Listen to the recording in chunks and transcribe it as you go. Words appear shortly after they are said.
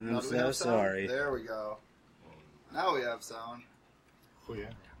I'm so sorry. There we go. Now we have sound. Oh, yeah.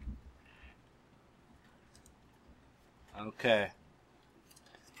 Okay.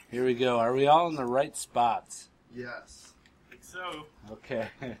 Here we go. Are we all in the right spots? Yes. I think so. Okay.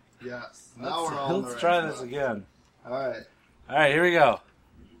 Yes. Now we're all in the Let's right try spot. this again. All right. All right, here we go.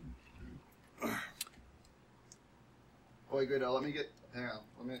 Wait, good. Let me get. Hang on.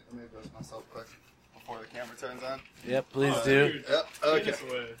 Let me adjust myself quick before the camera turns on. Yep, please Oh, do. dude, Yep. take Okay. us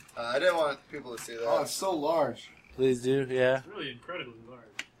away. I didn't want people to see that. Oh, it's so large. Please do, yeah. It's really incredibly large.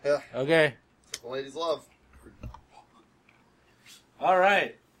 Yeah. Okay. That's what the ladies love. All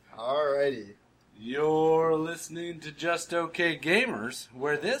right. Alrighty. You're listening to Just Okay Gamers,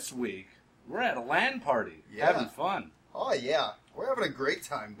 where this week we're at a LAN party, Yeah. having fun. Oh yeah, we're having a great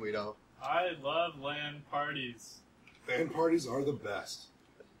time, Guido. I love LAN parties. LAN parties are the best.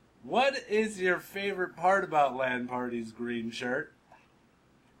 What is your favorite part about LAN parties, Green Shirt?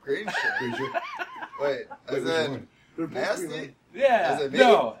 Green shirt. Creature. Wait, as Wait, which in one? They're both nasty? green. Yeah, As in me?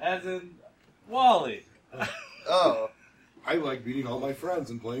 no, as in Wally. Oh, I like meeting all my friends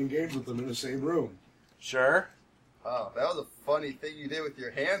and playing games with them in the same room. Sure. oh, that was a funny thing you did with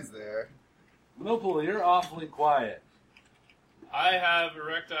your hands there. Millpool, you're awfully quiet. I have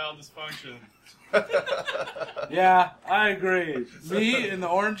erectile dysfunction. Yeah, I agree. Me in the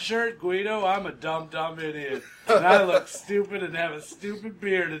orange shirt, Guido, I'm a dumb idiot. And I look stupid and have a stupid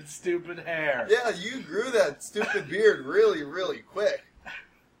beard and stupid hair. Yeah, you grew that stupid beard really, really quick.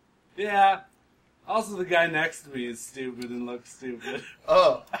 Yeah. Also, the guy next to me is stupid and looks stupid.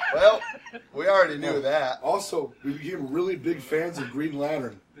 Oh, well, we already knew that. Also, we became really big fans of Green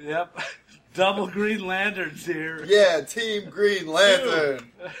Lantern. Yep. Double Green Lanterns here. Yeah, Team Green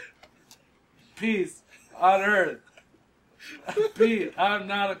Lantern. Peace on Earth. Pete, I'm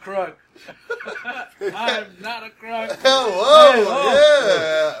not a crook. I'm not a crook. Oh, Hey, whoa,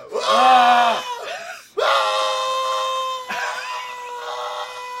 yeah. Ah!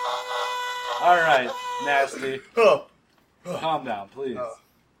 All right, nasty. Oh, Calm down, please. Oh,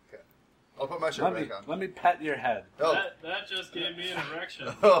 okay. I'll put my shirt back on. Let me pet your head. Oh, That just gave me an erection.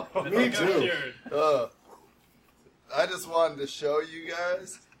 oh. I Me think I'm too. cured. I just wanted to show you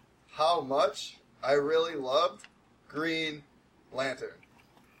guys how much I really loved Green Lantern.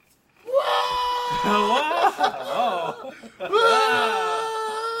 Wow.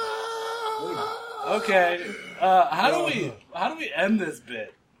 Okay. How do we end this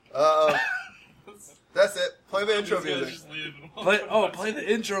bit? That's it. Play the I'm intro just gonna music. just leave and Play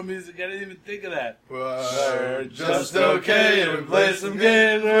the intro music. I didn't even think of that. We're Just okay, and we play some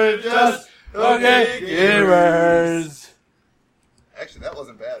games. We're just okay gamers. Actually, that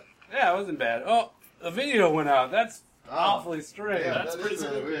wasn't bad. Yeah, it wasn't bad. Oh, the video went out. That's Oh. awfully strange. Yeah, That's that pretty is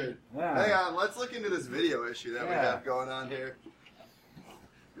really spooky. weird. Yeah. Hang on, let's look into this video issue that we Yeah. have going on here.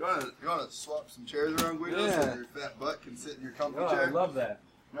 You wanna swap some chairs around, Guido, Yeah. so your fat butt can sit in your comfy Oh, I chair? love that.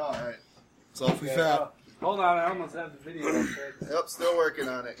 All right. It's awfully Okay, fat. hold on, I almost have the video up there. Yep, still working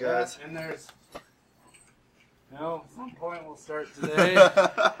on it, guys. And there's... No, at some point we'll start today.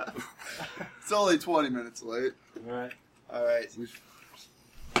 It's only 20 minutes late. Alright. All right.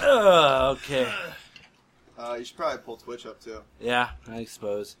 Okay. You should probably pull Twitch up too. Yeah, I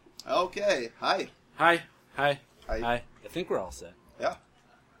suppose. Okay. Hi. Hi. Hi. I think we're all set. Yeah.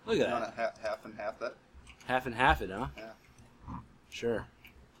 Look You at want that. to half and half that? Half and half it, huh? Yeah. Sure.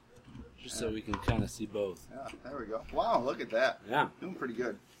 Just so we can kind of see both. Yeah. There we go. Wow. Look at that. Yeah. Doing pretty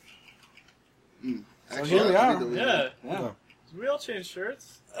good. So here we I are. need to leave Yeah. it. Yeah. Did we all change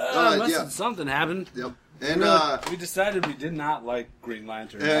shirts? Unless yeah. something happened. Yep. And we decided we did not like Green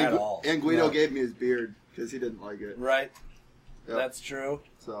Lantern at all. and Guido No. gave me his beard because he didn't like it. Right. Yep. That's true.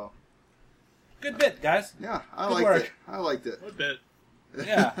 So Good bit, guys. yeah, I Good liked work. it. I liked it. What bit?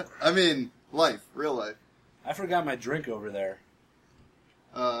 Yeah. I mean, real life. I forgot my drink over there.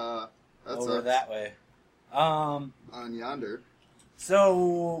 That's over that way. on yonder.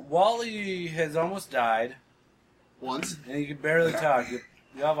 So Wally has almost died, Once. and he can barely talk.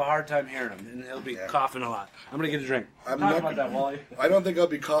 You'll have a hard time hearing him, and he'll be Yeah. coughing a lot. I'm gonna get a drink. I'm Talk not- about that, Wally. I don't think I'll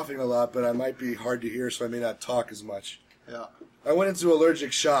be coughing a lot, but I might be hard to hear, so I may not talk as much. Yeah. I went into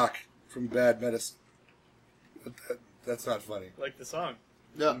allergic shock from bad medicine. That's not funny. Like the song.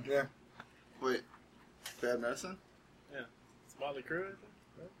 Yeah. Yeah. Wait. Bad medicine? It's Motley Crue,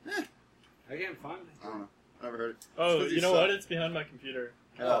 I think. I can't find it. I don't know. Never heard it. Oh, It's 'cause you know suck. what? It's behind my computer.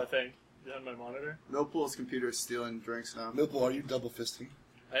 Oh. I think. Behind my monitor. Millpool's computer is stealing drinks now. Millpool, are you double fisting?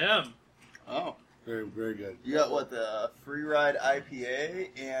 I am. Oh. Very, very good. You got what, the Free Ride IPA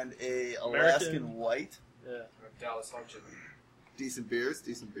and a Alaskan American. White? Yeah. Dallas Function. Decent beers.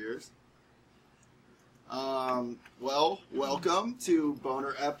 Well, welcome to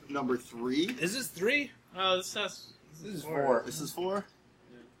Boner Ep number 3. Is this 3? Oh, this is 4. This is 4?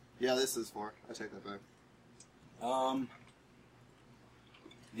 Yeah, this is 4. I take that back.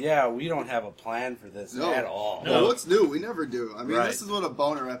 Yeah, we don't have a plan for this No. at all. No. Well, what's new? We never do. I mean, Right. this is what a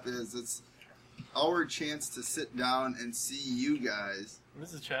Boner Ep is. It's our chance to sit down and see you guys, What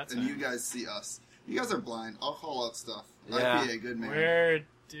is the chat and you saying? guys see us. You guys are blind. I'll call out stuff. Yeah. I'd be a good man. Where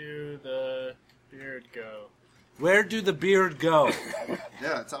do the beard go? Where do the beard go?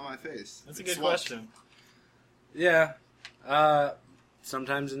 Yeah, it's on my face. That's a It's good swapped. question. Yeah.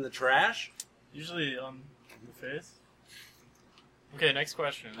 Sometimes in the trash. Usually on the face. Okay, next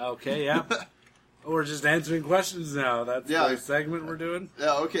question. Okay, yeah. We're just answering questions now. That's Yeah. the segment we're doing.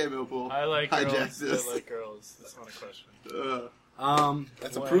 Yeah, okay, Millpool. I like Hijack girls. this. I like girls. That's not a question.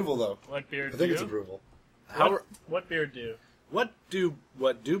 That's What? approval, though. What beard I think do? it's approval. What beard do? What do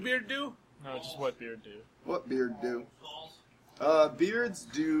beard do? No, just what beard do? What beard do? Beards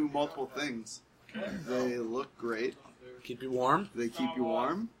do multiple things. They look great. Keep you warm. They keep you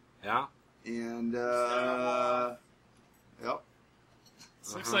warm. Yeah. And, yep.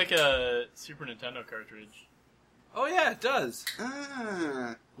 This looks like a Super Nintendo cartridge. Oh yeah, it does.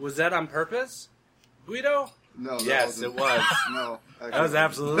 Ah. Was that on purpose, Guido? No, that Yes, wasn't. it was. No. That was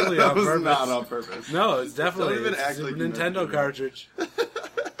absolutely that on was purpose. not on purpose. No, it's definitely Don't even it's a act Super like you Nintendo never did. cartridge.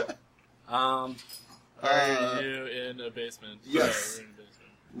 Are you in a basement? yes. Yeah, we're in a basement.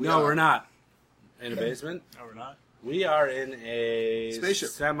 No, we're not in a basement. No, we're not. We are in a Spaceship.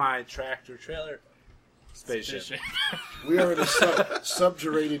 semi-tractor trailer spaceship. We are in a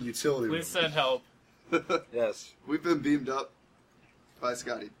subterranean utility room. Please send help. Yes. We've been beamed up by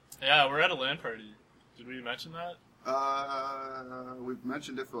Scotty. Yeah, we're at a LAN party. Did we mention that? We've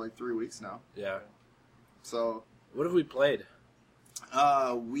mentioned it for like 3 weeks now. Yeah. So, What have we played?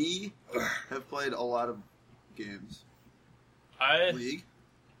 we have played a lot of games. I've League.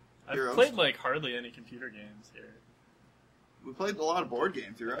 Heroes. played like hardly any computer games here. We played a lot of board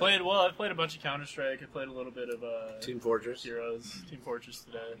games, you're right? I've played a bunch of Counter Strike. I played a little bit of Team Fortress. Heroes, Team Fortress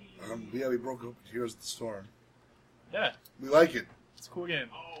today. Yeah, we broke up Heroes of the Storm. Yeah, We like it. it's a cool game.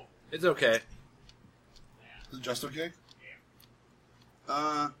 It's okay. Is it just okay?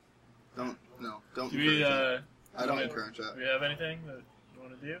 Don't Do encourage we? that. I don't wanna- encourage that. Do we have anything that you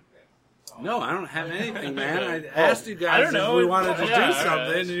want to do? No, I don't have anything, man. I Okay. asked you I guys don't know. if we wanted to Yeah, do all something,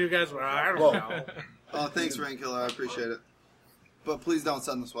 right. and you guys were, I don't Whoa. know. Oh, thanks, Rainkiller. I appreciate it. But please don't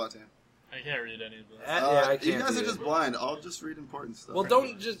send the SWAT team. I can't read any of this. Yeah, I can't you guys do are just it. blind. I'll just read important stuff. Well,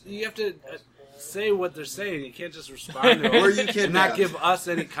 don't just. You have to say what they're saying. You can't just respond to it Or you and not kidnapped. give us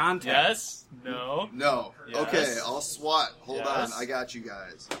any context. Yes? No? No. Yes. Okay, I'll SWAT. Hold Yes. on. I got you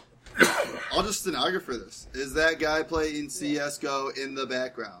guys. I'll just stenographer this. Is that guy playing CSGO in the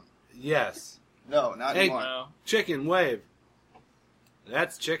background? Yes. No, not Hey, anymore. No. Chicken, wave.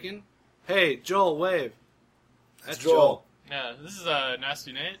 That's chicken. Hey, Joel, wave. That's Joel. Joel. Yeah, this is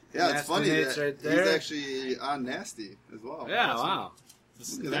Nasty Nate. Yeah, it's Nasty funny Nate's that right he's there. actually on Nasty as well. Yeah, wow.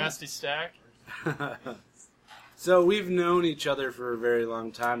 This Look at that. Nasty Stack. So we've known each other for a very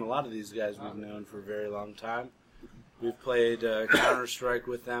long time. A lot of these guys we've known for a very long time. We've played Counter-Strike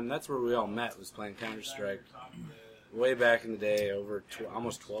with them. That's where we all met, was playing Counter-Strike. Way back in the day, over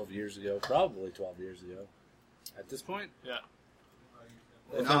almost 12 years ago. Probably 12 years ago. At this point? Yeah.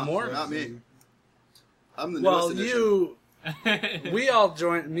 If No, not more? not me. I'm the Well, newest edition. you... We all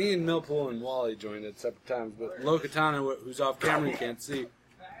joined, me and Millpool and Wally joined at separate times, but Lokatana, who's off camera, you can't see,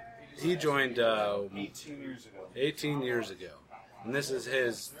 he joined 18 years ago. 18 years ago. And this is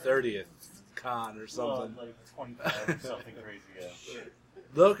his 30th con or something. Well, like 25, something crazy, yeah.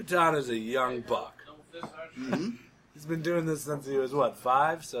 Lokatana's a young buck. Mhm. He's been doing this since he was, what,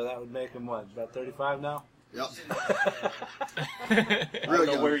 5? So that would make him, what, about 35 now? Yep. I Real don't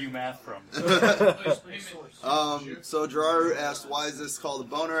know young. where you math from. So Gerard asked, why is this called a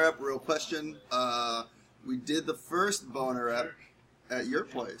boner app? Real question. We did the first boner app at your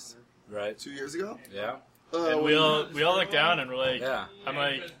place Right. 2 years ago. Yeah. And we all look down and we're like, Yeah. I'm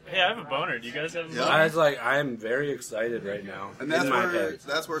like, hey, I have a boner. Do you guys have a Yeah. boner? I was like, I am very excited right now. And that's in my where head.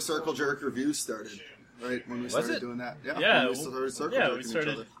 Circle Jerk Reviews started, right? When we started it? doing that. Yeah. Yeah, When we started circle yeah, jerking we each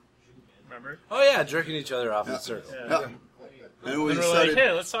started. other. Remember? Oh, yeah, jerking each other off in Yeah. a circle. Yeah. Yeah. And we And we're started. like,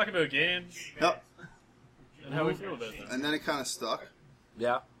 hey, let's talk about games Yep. and how we feel about them. And then it kind of stuck.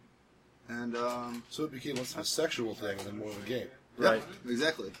 Yeah. And So it became less of a sexual thing and then more of a game. Right. Yeah,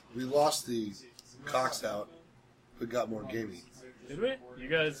 exactly. We lost the cocks out, but got more gamey. Did we? You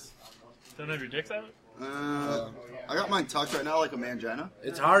guys don't have your dicks out? I got mine tucked right now like a mangina.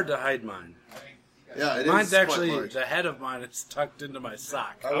 It's hard to hide mine. Yeah, it is. Mine's quite actually, large. the head of mine is tucked into my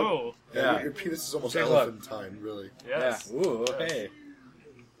sock. Oh, Yeah, Yeah. your penis is almost Take a look. elephantine, really. yes. Yeah. Ooh, okay.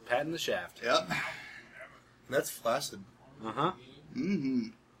 Patting the shaft. Yep. And that's flaccid. Uh-huh. Mm-hmm.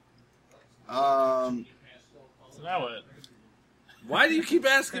 So now what? Why do you keep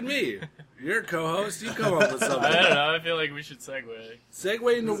asking me? You're a co-host. You come up with I don't something. know. I feel like we should segue.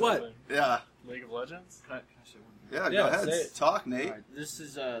 Segue into what? Something. Yeah. League of Legends? Can I say one? Yeah, Yeah, go ahead. say it. Talk, Nate. Alright, this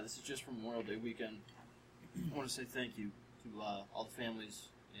is just from Memorial Day weekend. I want to say thank you to all the families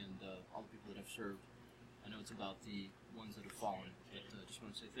and all the people that have served. I know it's about the ones that have fallen, but just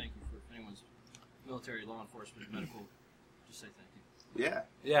want to say thank you for if anyone's military, law enforcement, medical. Just say thank you. Yeah.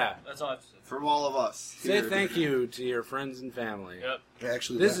 Yeah. That's all I have to say. From all of us. Say here. thank you to your friends and family. Yep.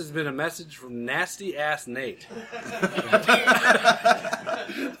 Actually, This has been a message from Nasty Ass Nate.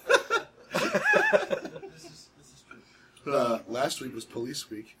 last week was Police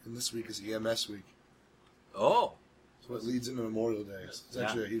Week, and this week is EMS Week. Oh. So it leads into Memorial Day. So it's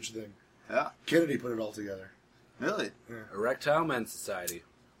actually a huge thing. Yeah. Kennedy put it all together. Really? Erectile Men's Society.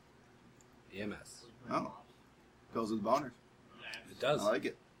 EMS. Oh. Goes with boners. It does. I like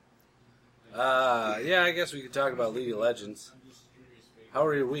it. Yeah, I guess we could talk about League of Legends. How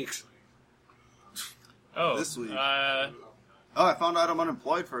are your weeks? Oh, This week. Yeah, Oh, I found out I'm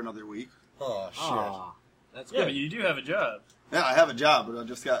unemployed for another week. Oh, shit. Aw, that's good. but you do have a job. Yeah, I have a job, but I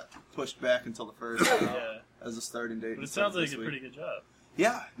just got pushed back until the first Yeah. as a starting date. But it instead sounds of like this a week. pretty good job.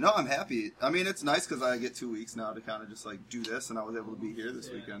 Yeah, no, I'm happy. I mean, it's nice because I get 2 weeks now to kind of just like do this, and I was able to be here this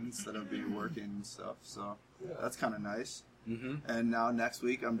weekend instead of being working and stuff. So that's kind of nice. Mm-hmm. And now next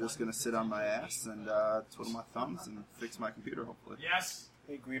week, I'm just gonna sit on my ass and twiddle my thumbs and fix my computer, hopefully. Yes.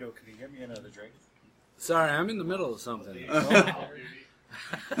 Hey Guido, can you get me another drink? Sorry, I'm in the middle of something. Yeah,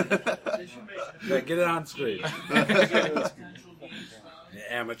 get it on screen. You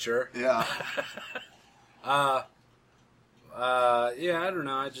amateur. Yeah. Yeah, I don't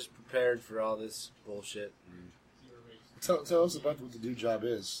know. I just prepared for all this bullshit. Tell us about what the new job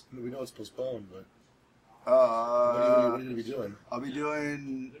is. We know it's postponed, but what are you going to be doing? I'll be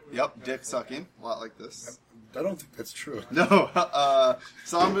doing dick sucking, a lot like this. I don't think that's true. No,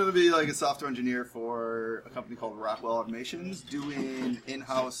 so I'm going to be like a software engineer for a company called Rockwell Automations, doing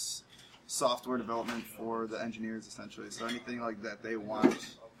in-house software development for the engineers, essentially. So anything like that they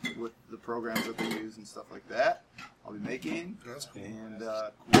want with the programs that they use and stuff like that, I'll be making. That's cool. And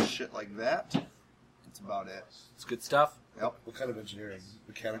cool shit like that. That's about it. It's good stuff. Yep, What kind of engineering?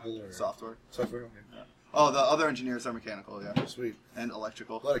 Mechanical or software. software? Okay. Oh, the other engineers are mechanical, yeah, Sweet. and A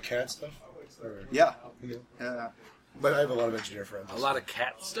electrical. lot of CAD stuff? Or, Yeah, you know? yeah. But I have a lot of engineer friends. A lot of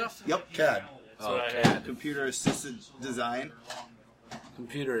cat stuff. Yep. CAD. Oh, what I CAD. Computer assisted design,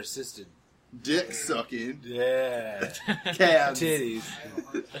 Computer assisted. dick sucking, Yeah. CAD. Titties.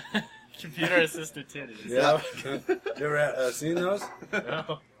 Computer assisted titties. Yeah. You ever seen those?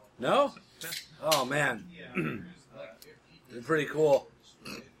 No. No? Oh, man. They're pretty cool.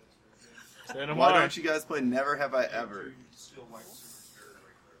 Say no Why more. don't you guys play Never Have I Ever?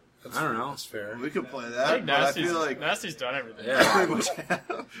 I don't know. That's fair. We could play I that, think but I Nasty's, feel like Nasty's done everything. Yeah. I pretty much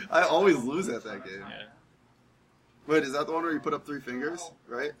have. I always lose at that game. Yeah. Wait, is that the one where you put up 3 fingers,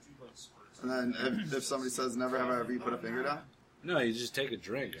 right? And then if somebody says Never Have I Ever, you put a finger down? No, you just take a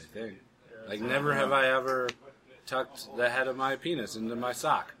drink, I think. Like, never have I ever tucked the head of my penis into my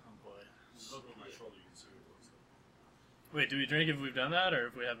sock. Oh boy. Wait, do we drink if we've done that or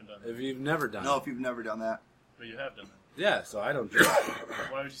if we haven't done that? If you've never done No, it. if you've never done that. But you have done that. Yeah, so I don't drink.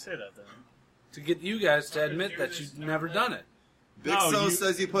 Why would you say that then? To get you guys to admit that you've never done it. Big So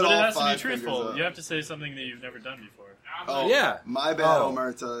says you put but all it has 5 to be truthful. fingers up. You have to say something that you've never done before. Oh, Yeah. My bad, Oh.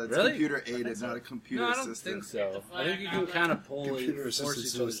 Omerta. It's Really? computer aided, not a computer No, I don't assisted. think so. I think you can kind of pull Computer it, force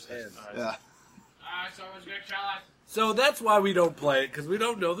assisted each other's suicide. hands. Yeah. So that's why we don't play it, because we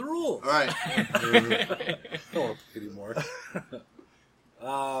don't know the rules. All right. I don't want to play anymore.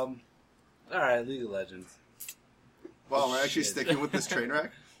 All right, League of Legends. Wow, we're actually Shit. sticking with this train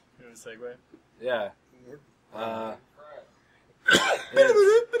wreck? You want to segue? Yeah.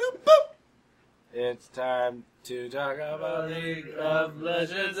 It's time to talk about League of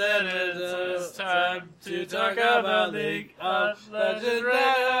Legends, and it's time to talk about League of Legends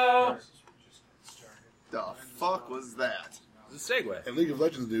right now. The fuck was that? It's a segue. In League of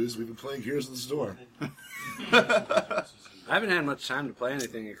Legends news, we've been playing Heroes of the Storm. I haven't had much time to play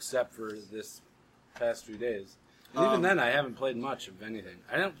anything except for this past few days. And even then, I haven't played much of anything.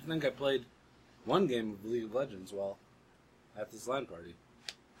 I don't think I played one game of League of Legends while at this LAN party.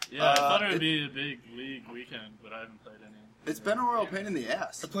 Yeah, I thought it would be a big league weekend, but I haven't played any. It's been a real pain in the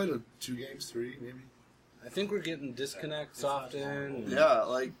ass. I played 2 games, 3 maybe. I think we're getting disconnects often. Yeah,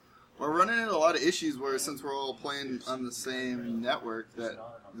 like we're running into a lot of issues where since we're all playing on the same network that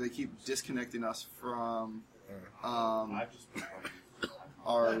they keep disconnecting us from our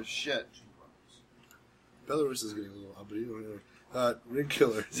shit. Belarus is getting a little uppity. Ring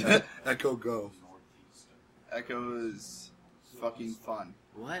Killer. Echo Go. Echo is fucking fun.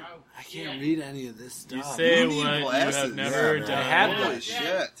 What? I can't read any of this stuff. You say You need what glasses. you have never Yeah, done. I have Holy done.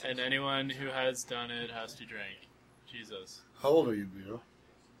 shit. And anyone who has done it has to drink. Jesus. How old are you, Vito?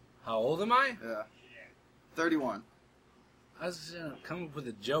 How old am I? Yeah. 31. I was just gonna come up with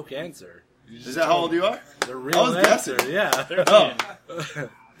a joke answer. Is that how old you are? The real I was answer, guessing. yeah. 13.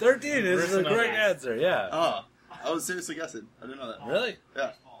 13 is Reverse the the correct numbers. answer, yeah. Oh. I was seriously guessing. I didn't know that. Really?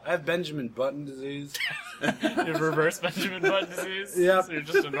 Yeah. I have Benjamin Button disease. You have reverse Benjamin Button disease? Yep. So you're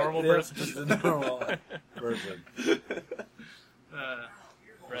just a normal Yep, person. just a normal person.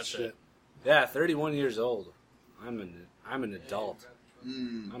 That's Shit. it. Yeah, 31 years old. I'm an adult.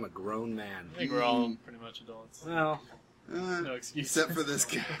 Mm. I'm a grown man. I think we're all pretty much adults. Well, No excuse. Except for this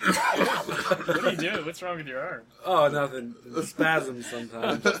guy. What are you doing? What's wrong with your arm? oh, nothing. Spasms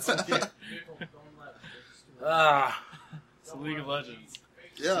sometimes. Ah, It's a League of Legends.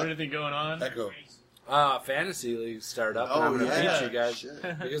 Is Yeah. there anything going on? Echo. Fantasy League startup, and Oh, I'm gonna yeah. beat you guys Shit.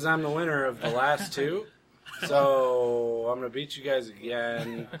 because I'm the winner of the last two. So I'm gonna beat you guys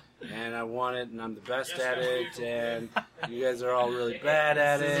again, and I won it, and I'm the best at it, and you guys are all really bad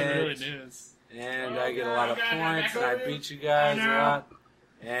at This isn't really it, news. and I get a lot of points, and I beat you guys a lot.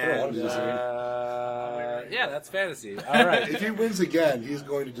 And yeah, that's fantasy. All right. If he wins again, he's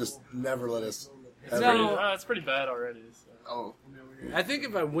going to just never let us. No. It's pretty bad already. So. Oh. I think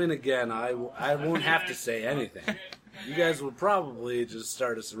if I win again, I won't have to say anything. You guys will probably just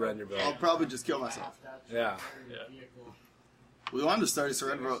start a surrender I'll vote. probably just kill myself. Yeah. Yeah. We wanted to start a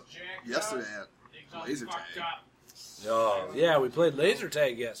surrender vote yesterday at Laser Tag. Oh, yeah, we played laser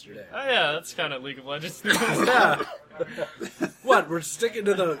tag yesterday. Oh yeah, that's kind of League of Legends news. Yeah. What? We're sticking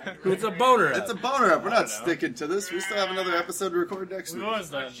to the. It's a boner. It's a boner up. We're not sticking to this. We still have another episode to record next We've week. always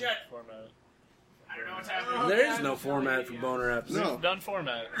done format. There is no format for boner episodes. No. We've done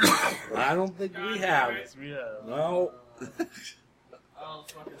format. I don't think we have. Yes, we have. No.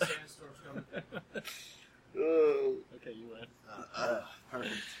 Okay, you win.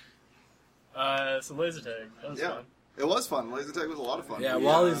 Perfect. So laser tag. That was Yeah. fun. It was fun. Laser tag was a lot of fun. Yeah,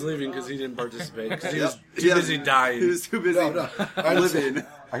 Wally's leaving because he didn't participate. Because he was Yep. too Yeah. busy dying. He was too busy No. I living,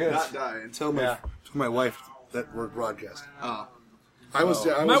 I gotta not dying. tell my Yeah. to my wife that we're broadcasting. Oh. I was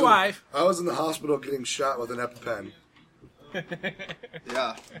My wife. I was in the hospital getting shot with an EpiPen.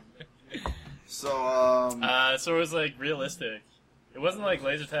 Yeah. So, So it was like realistic. It wasn't like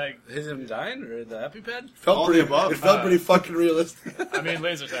laser tag. Him dying or the EpiPen? Felt All pretty the above. It felt pretty fucking realistic. I mean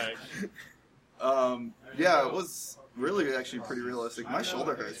laser tag. yeah, it was really actually pretty realistic. My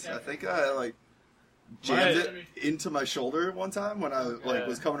shoulder hurts. I think I jammed it into my shoulder one time when I Yeah.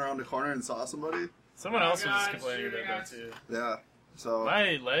 was coming around the corner and saw somebody. Someone else was complaining about that too. Yeah. So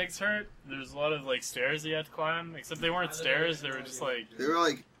My legs hurt. There's a lot of like stairs you had to climb. Except they weren't stairs. They were just like they were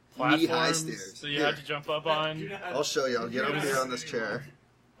like platforms knee-high stairs. that you Here, had to jump up on. I'll show you. I'll get up here on this chair.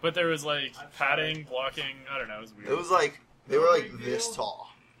 But there was like padding, blocking. I don't know. It was weird. It was like they were like this tall,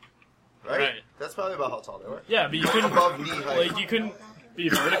 right? Right. That's probably about how tall they were. Yeah, but you couldn't Above knee height. like you couldn't be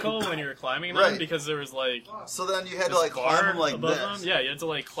vertical when you were climbing them Right. because there was like So then you had to this like bar climb them like above this. them. Yeah, you had to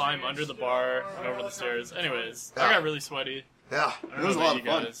like climb under the bar and over the stairs. Anyways, I Yeah. got really sweaty. Yeah, I it don't was a know lot about of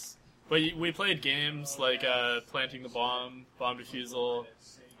you fun. guys. But we played games like planting the bomb defusal.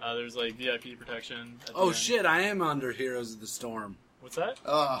 There was like VIP protection. at the Oh end. shit! I am under Heroes of the Storm. What's that?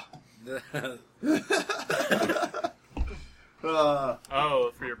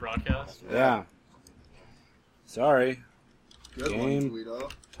 Oh, for your broadcast. Yeah. Sorry. Good Game. one, Guido.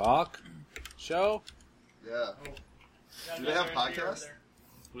 Talk. Show. Yeah. Do they have podcasts?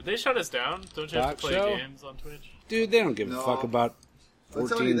 Would they shut us down? Don't you have to Talk play show? games on Twitch? Dude, they don't give No. a fuck about I'm telling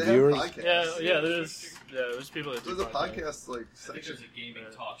 14 you, they have viewers. podcasts. Yeah. There's people that do There's a podcasts. podcast like I think section. there's a gaming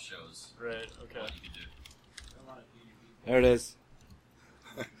talk shows. Right. Okay. You can do. There it is.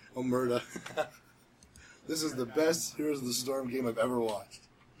 Omerta. This is the best Heroes of the Storm game I've ever watched.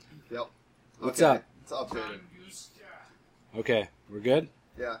 Yep. What's Okay, up? It's updated. Okay, we're good?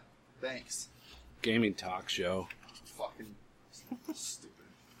 Yeah. Thanks. Gaming talk show. Fucking stupid.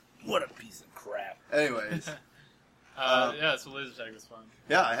 What a piece of crap. Anyways. Yeah. So laser tag was fun.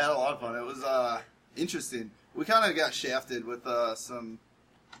 Yeah, I had a lot of fun. It was interesting. We kind of got shafted with some.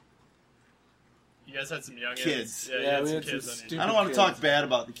 You guys had some young Kids. Yeah, you Yeah, had we some had some kids on stupid- your I don't want to kids. talk bad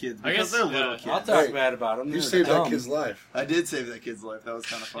about the kids I because guess, they're little yeah. kids. I'll talk Hey, bad about them. You They're saved dumb. that kid's life. I did save that kid's life. That was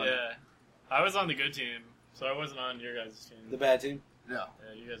kind of fun. Yeah. I was on the good team, so I wasn't on your guys' team. The bad team? Yeah.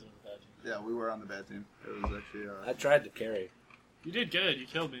 Yeah, you guys were the bad team. Yeah, we were on the bad team. It was actually. I tried to carry. You did good. You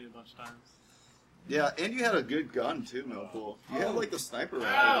killed me a bunch of times. Yeah, and you had a good gun too, Millpool. You had like the sniper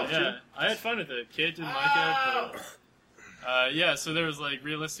rifle. didn't you? Yeah, I had fun with it. Kate didn't like it, but yeah. So there was like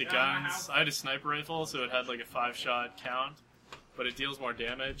realistic guns. I had a sniper rifle, so it had like a 5-shot count, but it deals more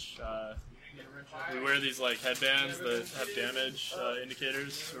damage. We wear these like headbands that have damage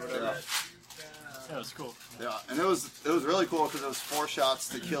indicators or whatever. Yeah, it was cool. Yeah, and it was really cool because it was 4 shots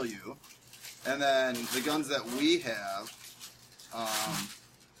to kill you, and then the guns that we have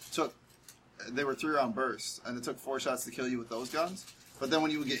they were 3-round bursts, and it took 4 shots to kill you with those guns. But then when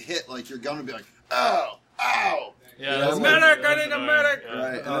you would get hit, like your gun would be like, ow, ow. Yeah, that's medic! I need a medic! Yeah.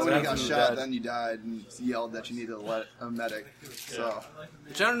 Right, and then when you got that's shot, bad. then you died and yelled that you needed a medic. So,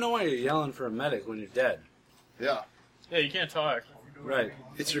 Which I don't know why you're yelling for a medic when you're dead. yeah. Yeah, you can't talk. Right.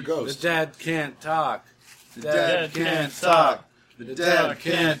 It's your The ghost. dead can't talk. The dead can't talk. The dead dead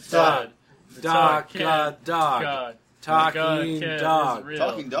can't talk. Dog, God, dog. God. Talking God can't dog. is real.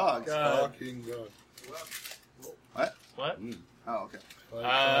 Talking dogs. God. Talking dog. What? Oh, okay.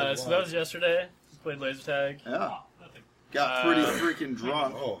 So that was yesterday. We played laser tag. Yeah. Got pretty freaking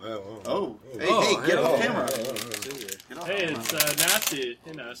drunk. Oh, hell. Oh, hey, Oh, get hey, off oh, camera. Hey, Get off Hey, camera. it's Nasty.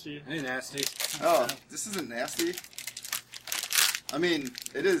 Hey, Nasty. nasty. Oh, this isn't nasty. I mean,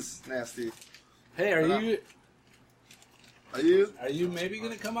 it is nasty. Hey, are you Are you? maybe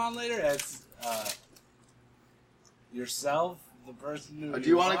gonna come on later as yourself, the person who? Do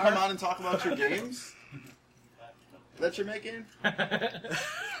you want to come on and talk about your games that you're making?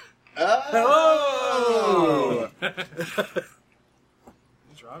 Oh! What's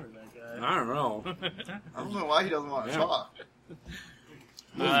wrong with that guy? I don't know. I don't know why he doesn't want to Yeah. talk.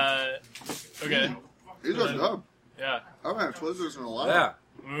 Okay. These are good. Yeah. I haven't had Twizzlers in a while. Yeah.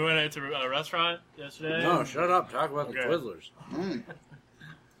 We went out to a restaurant yesterday. No, shut up. Talk about the Okay. Twizzlers. Mm.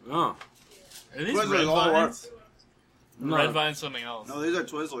 Oh. Are these Twizzlers red all vines? No. Red vine's something else. No, these are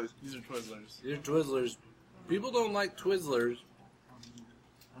Twizzlers. These are Twizzlers. These are Twizzlers. People don't like Twizzlers.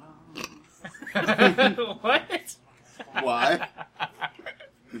 What? Why?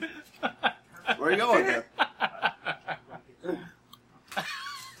 Where are you going with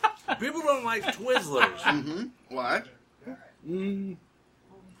People don't like Twizzlers. Mm-hmm. Why?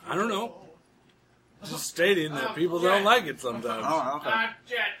 I don't know. Just stating that people don't like it sometimes. Oh, okay.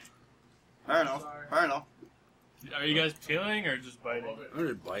 Fair enough. Fair enough. Are you guys peeling or just biting? I'm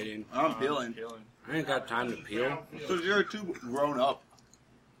just biting. I'm peeling. Peeling. I ain't got time to peel. Because you're too grown up.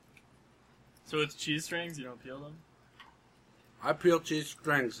 So it's cheese strings, you don't peel them? I peel cheese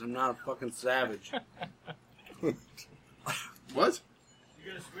strings. I'm not a fucking savage. What?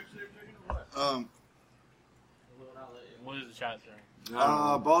 You gonna switch their chicken or what? What is the chat saying? I don't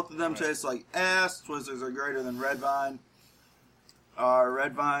know. Both of them taste like ass. Twizzlers are greater than Red Vine. Are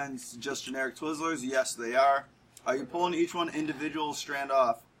Red Vines just generic Twizzlers? Yes, they are. Are you pulling each one individual strand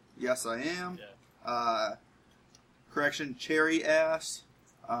off? Yes, I am. Yeah. Correction, cherry ass.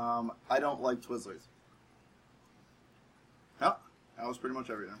 I don't like Twizzlers. Yep, that was pretty much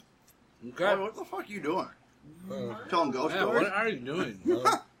everything. Okay. Boy, what the fuck are you doing? Telling ghost Yeah, stories? what are you doing?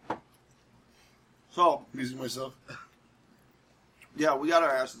 So, Amusing myself. yeah, we got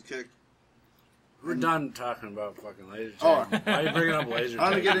our asses kicked. We're done talking about fucking laser Oh. tag. Why are you bringing up laser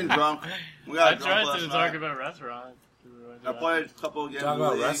I'm tag? getting drunk. We I got drunk tried last to night. talk about restaurant. I played a couple of games. Talk of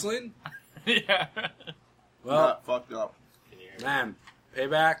about League. wrestling? Yeah. Well, Got fucked up. man,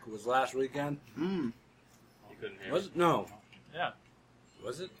 Payback was last weekend. Mm. You couldn't hear Was it? No. Yeah.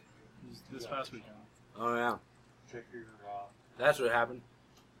 Was it? This past weekend. Oh, yeah. Check your That's what happened.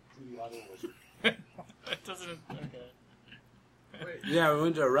 It doesn't. Okay. Yeah, we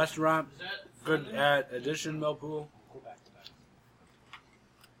went to a restaurant. Good at Edition Millpool.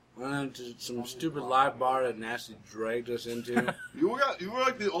 Went into some stupid live bar that Nasty dragged us into. You were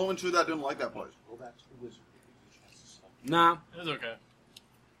like the only two that didn't like that place. Nah, It was okay.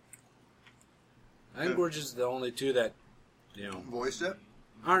 I think we're just the only two that, Voiced it?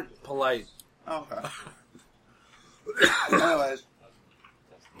 aren't polite. Oh, okay. Anyways,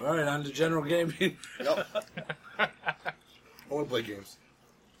 All right, on to general gaming. yep. I want to play games.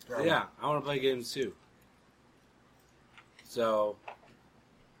 Yeah, I want to play games too. So,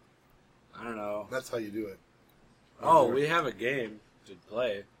 I don't know. That's how you do it. Oh, we have a game to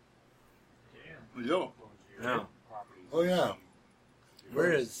play. Yo. No. Oh, yeah.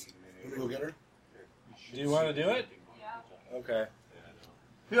 Where is... Let me go get her. Do you want to do it? Yeah. Okay.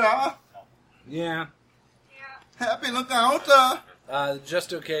 Yeah. Yeah. Happy lookout.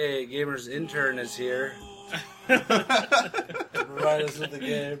 Just Okay Gamers intern is here to provide us with the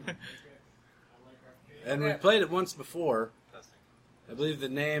game. And we played it once before. I believe the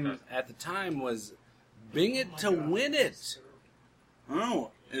name at the time was Bing It to Win It.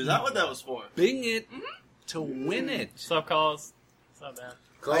 Oh, is that what that was for? Bing It to Win It. What's up, calls? What's up, man?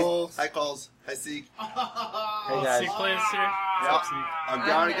 Calls. Hi, calls. Hi, Seek. Hey guys. Seek plays here. Yep. What's up, Seek? I've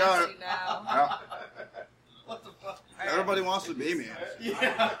got it, got it. Now. Yep. Everybody wants to be me.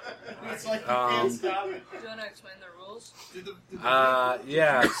 It's like you Um, can't stop it. Do you want to explain the rules?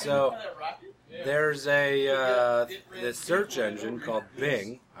 Yeah, so there's a the search engine called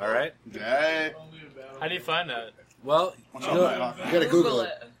Bing, alright? Hey. How do you find that? Well, What's you up, know, man? You gotta Google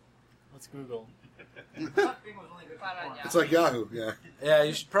it. What's Google? Find on It's like Yahoo, yeah. yeah,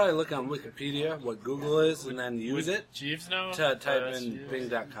 you should probably look on Wikipedia what Google is and then use Would it Jeeves know? to type That's in Jeeves.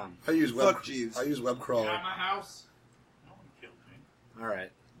 bing.com. I use web. Fuck Jeeves. I use web crawler. At my house.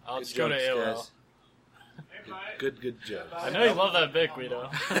 Alright. I'll Good just go to jokes, AOL. guys. Good jokes. I know you love that bit, Guido.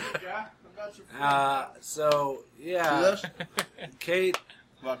 So, See yeah, this? Kate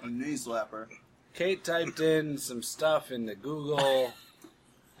Fucking knee slapper. Kate typed in some stuff into Google,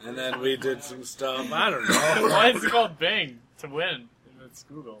 and then we did some stuff. I don't know. Why is it called Bing to win? If it's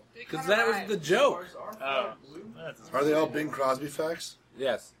Google. Because that was the joke. Oh, that's Are they all Bing Crosby facts?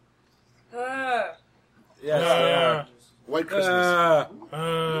 Yes. Uh, Yes, they are. White Christmas.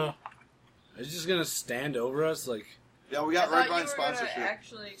 Are you just going to stand over us? Like, Yeah, we I got thought Red you Vine were sponsorship. gonna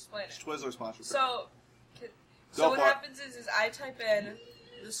actually explain it. Twizzler sponsorship. So Go what for it. happens is I type in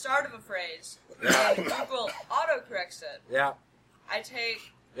the start of a phrase, Yeah. and Google autocorrects it. yeah, I take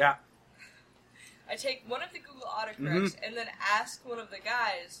yeah. one of the Google autocorrects and then ask one of the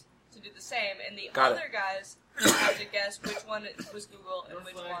guys to do the same, and the Got it. other guys have to guess which one was Google and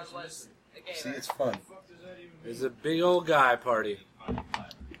which one was the See, gamer. it's fun. It's a big old guy party.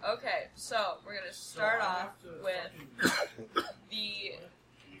 Okay, so we're gonna start off with the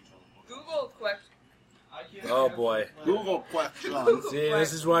Google question. Oh, boy. Google question. See,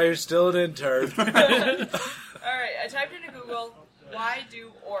 this is why you're still an intern. All right, I typed into Google, why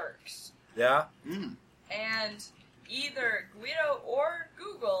do orcs? Yeah? And either Guido or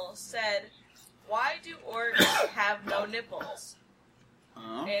Google said, why do orcs have no nipples?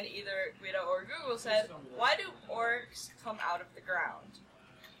 And either Guido or Google said, why do orcs come out of the ground?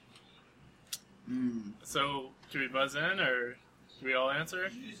 So, do we buzz in or do we all answer?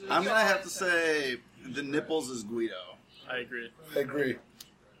 I'm gonna have to say the nipples is Guido. I agree. I agree.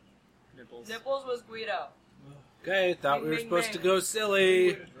 Nipples. Nipples was Guido. Okay, thought we were Bing, supposed bing. to go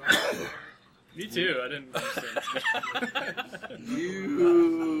silly. Me too. I didn't understand.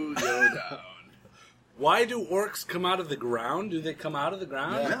 You go down. Why do orcs come out of the ground? Do they come out of the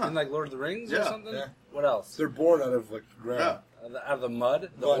ground? Yeah. In like Lord of the Rings or Yeah. something? Yeah. What else? They're born out of like the Yeah. ground. Out of the mud?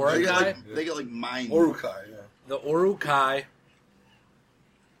 The Mud. They get Urukai? like, they get like mine. Orukai, yeah. The Urukai.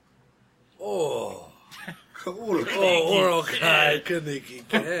 Oh. Orukai. Oh, Urukai. Kaniki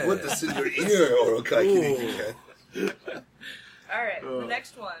Ken. Put this in your ear, Orukai. Ooh. Alright, the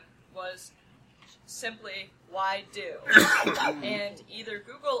next one was simply, why do? And either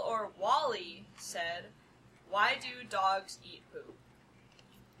Google or Wally said, why do dogs eat poop?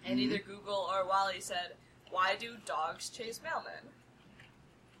 And either Google or Wally said, why do dogs chase mailmen?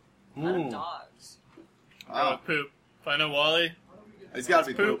 Out of dogs. Oh, poop. If I know Wally, It's gotta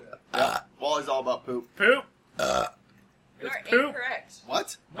be poop. Poop. Yeah. Wally's all about poop. poop. You are poop. incorrect.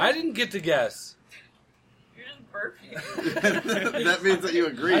 What? I didn't get to guess. You're just burping. That means that you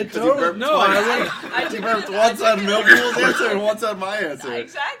agree. I 'cause you totally burped no. twice. I I You took burped it- once I on took it- Millpool's answer and once on my answer.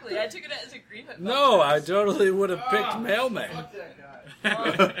 Exactly. I took it as agreement. no. I totally would have picked mailman.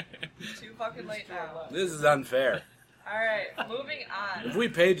 Well, too fucking late now. This is unfair. Alright, moving If on. we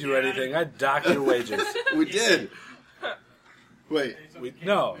paid you anything, I'd dock your wages. We did. Wait.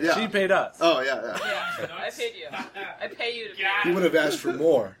 No, Yeah. she paid us. Oh, yeah, yeah. Yeah, I paid you. I pay you to be He would have asked for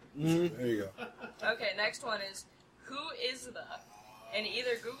more. Mhm. There you go. Okay, next one is, who is the? And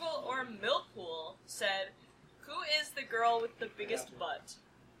either Google or Millpool said, who is the girl with the biggest butt?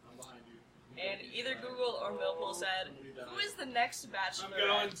 And either Google or Millpool said, who is the next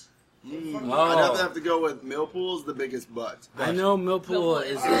bachelorette? I'd have to go with Millpool's the biggest butt. I know Millpool Millpool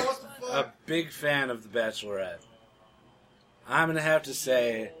is is- a big fan of The Bachelorette. I'm going to have to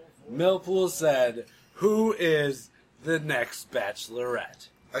say, Millpool said, who is the next Bachelorette?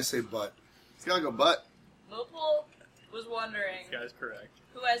 I say butt. It's gotta go butt. Millpool was wondering, This guy's correct.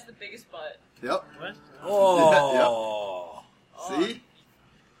 who has the biggest butt? Yep. What? Oh. See?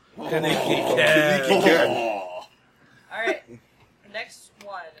 Kaniki Ken. Alright, next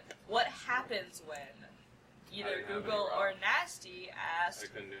one. What happens when? Either Google or Nasty I asked,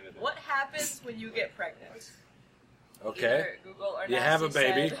 couldn't do anything. what happens when you get pregnant? Okay. Either Google or You Nasty have a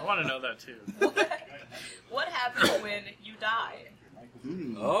baby. said, I want to know that too. what happens when you die?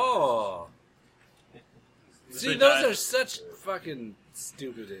 Oh. See, those are such fucking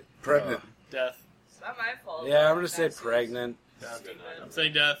stupid. Pregnant. Death. It's not my fault. Yeah, I'm gonna say That's pregnant. I'm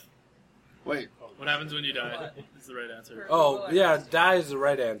saying death. Wait. What happens when you die? Is the right answer. Oh, yeah, die is the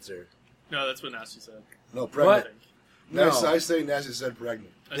right answer. No, that's what Nasty said. No, I pregnant. think. No. I say Nasty said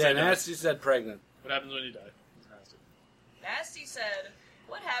pregnant. I Yeah, said death. Nasty said pregnant. What happens when you die? It's Nasty. Nasty said,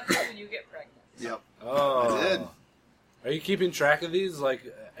 "What happens when you get pregnant?" Yep. Oh. I did. Are you keeping track of these like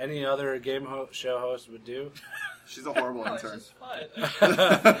any other game show host would do? She's a horrible Oh, it's intern. just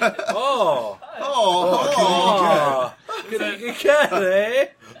fun. Oh. Oh. Oh. Good cat, eh?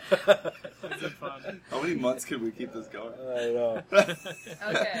 Is it fun? How many months could we keep this going? I know.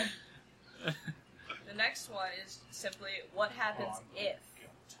 Okay. The next one is simply, what happens if?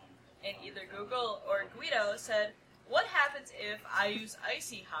 And either Google or Guido said, what happens if I use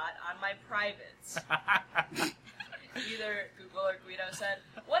Icy Hot on my privates? Either Google or Guido said,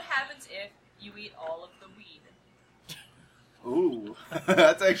 what happens if you eat all of the weed? Ooh,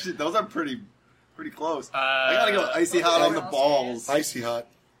 that's actually, those are pretty close. I gotta go icy hot on the balls. Icy hot.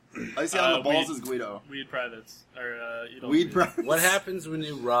 Icy hot on the balls weed. is Guido. Weed privates. Or, eat all Weed privates. What happens when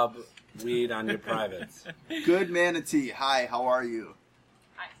you rub weed on your privates? Good manatee. Hi, how are you?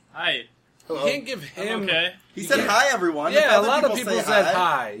 Hi. You Hello. can't give I'm him... okay. He You said can't- hi, everyone. Yeah, a Other lot of people say said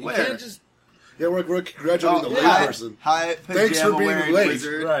hi. You Where? can't just... Yeah, we're congratulating the hi, layperson. hi, Thanks for being pajama-wearing late.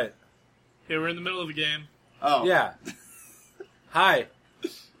 wizard. Right. Okay, we're in the middle of a game. Oh, Yeah. Hi.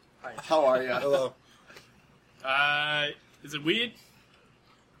 how are you? Hello. Is it weed?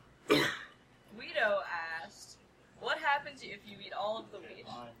 Guido asked, what happens if you eat all of the weed?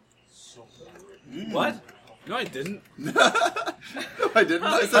 What? No, I didn't. No, I didn't.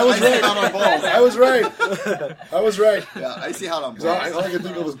 I said I was icy right. hot on balls. I was right. I was right. Yeah, icy hot on 'Cause balls. all I could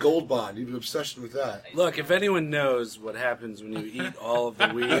think of was Gold Bond. You have an obsession with that. Look, if anyone knows what happens when you eat all of the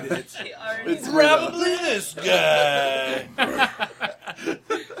weed, it's He already It's probably this guy.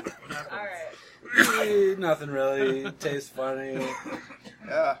 Alright. Nothing really. It tastes funny.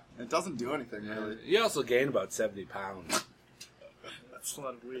 Yeah, it doesn't do anything really. You also gain about 70 pounds. That's a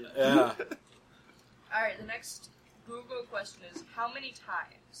lot of weed. Yeah. Alright, the next Google question is, how many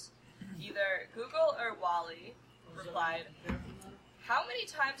times? Either Google or Wally replied, how many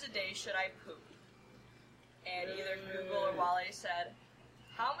times a day should I poop? And either Google or Wally said,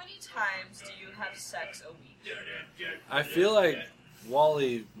 how many times do you have sex a week? I feel like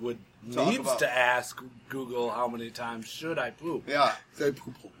Wally would Talk needs about- to ask Google how many times should I poop. Yeah. I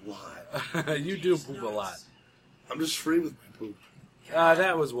poop a lot. You do poop a lot. I'm just free with my poop.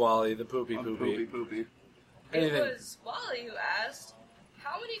 That was Wally, the poopy I'm poopy. poopy. It Anything. was Wally who asked,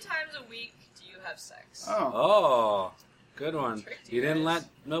 how many times a week do you have sex? Oh. Oh, good one. Tricked You you didn't guys.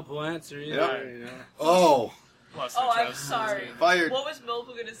 let Millpool answer either. Yeah. You know? Oh. Lost Oh, the I'm trust. sorry. Fired. What was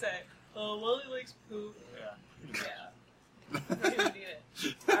Millpool gonna say? Oh, Wally likes poop. Yeah. Yeah. We don't need it.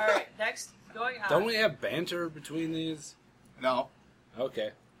 Alright, next, going on. Don't we have banter between these? No.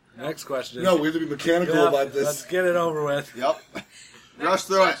 Okay. Next question. No, we have to be mechanical Yep, about this. Let's get it over with. Yep. Next Rush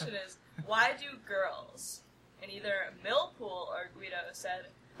through it. question is, why do girls? And either Millpool or Guido said,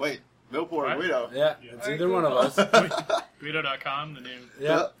 Wait, Millpool or What? Guido? Yeah, it's Or either one of Google. us. Guido.com, the new.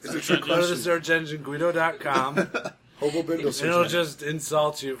 Yeah. It's a Search trick engine. Go to the question. search engine Guido.com. Hobo Bingo and search it'll engine. just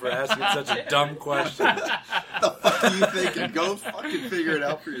insult you for asking such a dumb question. What the fuck are you thinking? Go fucking figure it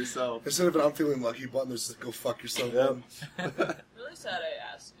out for yourself. Instead of an I'm feeling lucky button, there's just go fuck yourself. Yep. button. really sad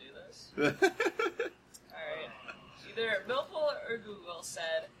I asked to do this. Alright. Either Millpool or Google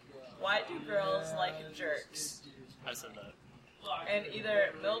said, why do girls like jerks? I said that. And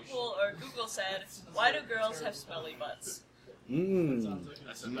either Millpool or Google said, why do girls have smelly butts? Mm.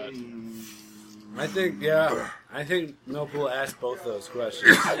 I said that. I think Millpool asked both those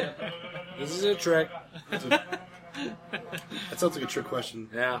questions. This is a trick. That sounds like a trick question.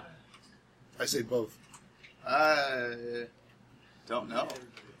 Yeah. I say both. I don't know.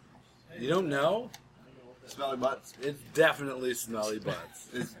 You don't know? Smelly butts. It's definitely smelly butts.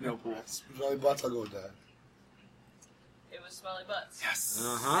 It's Millpool. Smelly butts, I'll go with that. It was smelly butts. Yes.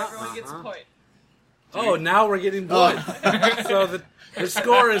 Uh-huh. Everyone gets a point. Oh, now we're getting points. So the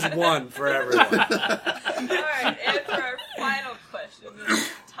score is 1 for everyone. Alright, and for our final question, this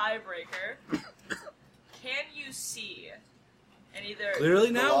tiebreaker. Can you see? And either Clearly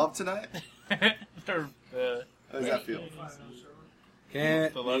The now? love tonight? Or, How does that feel?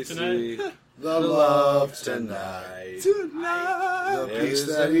 Can't The love you tonight? see The love tonight? Tonight. The peace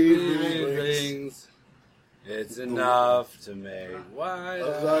There's that a he million brings. things. It's enough to make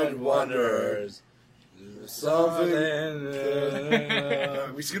wide-eyed wanderers something.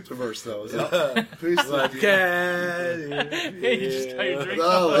 We skipped the verse though. Is that? Please, What can You just tell your drink.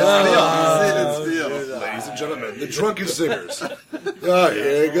 It's Theo. ladies and gentlemen, the drunken singers.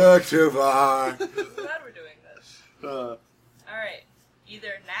 Here go too far. Glad we're doing this. All right.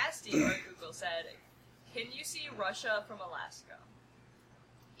 Either Nasty or Google said, "Can you see Russia from Alaska?"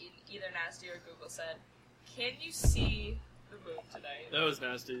 Either Nasty or Google said, "Can you see the moon tonight?" That was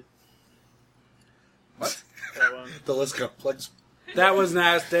nasty. What? That one. The list complex. That was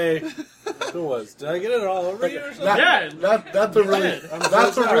nasty. Who was? Did I get it all over you or something? Not the really, I'm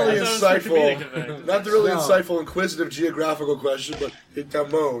not so the sorry. really That was for comedic insightful, effect. not the really No. insightful, inquisitive geographical question, but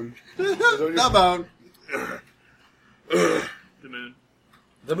Timon. Come on. The moon.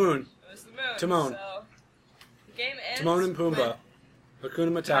 The moon. It was the moon. Timon. So the game ends. Timon and Pumbaa.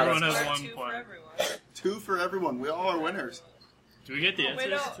 Hakuna Matata. Everyone has with 1 2 for point. everyone. 2 for everyone. We all are winners. Do we get the Oh,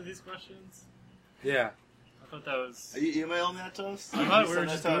 wait, answers no. to these questions? Yeah. I thought that was. Are you emailing that to us? I thought we were Send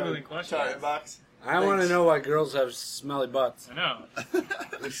just that to our- Googling questions. to our inbox. I want to know why girls have smelly butts. I know. We'll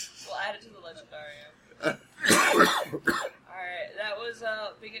add it to the legendarium. Alright, that was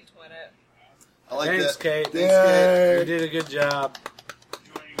Big and Twin It. I like Thanks, that. Kate. Thanks, Kate. You did a good job.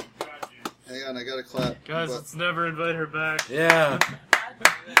 Hang on, I gotta clap. Guys, But- let's never invite her back. Yeah.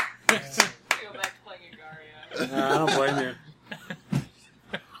 Go back to playing Agaria. No, I don't blame you.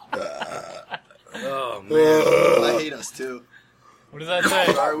 Oh, man. I hate us too. What does that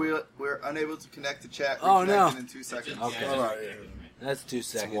say? Sorry, we're unable to connect to chat. Oh, no. Reconnecting in 2 seconds. Okay. All right, That's 2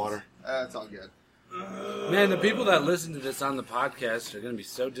 some seconds. water. That's all good. Man, the people that listen to this on the podcast are going to be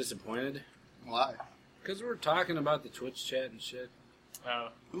so disappointed. Why? Because we're talking about the Twitch chat and shit. Oh,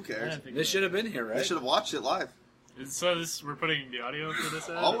 Who I cares? didn't think They should have been here, They right? should have watched it live. So we're putting the audio for this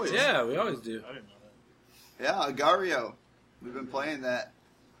ad? Always. Yeah, we always do. I didn't know that. Yeah, Agario. We've been playing that.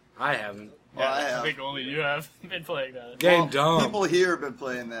 I haven't. Well, I Yeah, have. I think only you have been playing that. Game Well, dumb. People here have been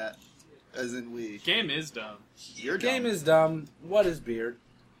playing that. As in we. Game is dumb. You're Game dumb. is dumb. What is beard?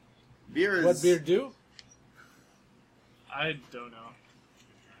 Beer is. What beard do? I don't know.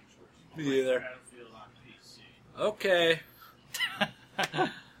 Me either. Okay.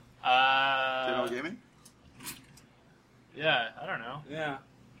 General Gaming? Yeah, I don't know. Yeah.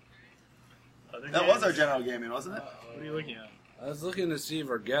 Other That games? was our General Gaming, wasn't it? What are you looking at? I was looking to see if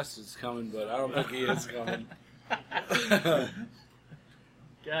our guest is coming, but I don't think he is coming.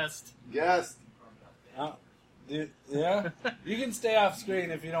 Guest. Guest. Dude, yeah? You can stay off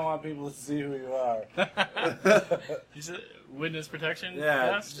screen if you don't want people to see who you are. You said witness protection?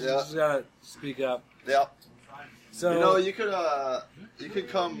 Yeah, Guest? you just gotta speak up. Yeah. So, You know, you could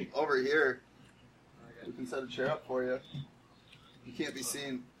come over here. We can set a chair up for you. You can't be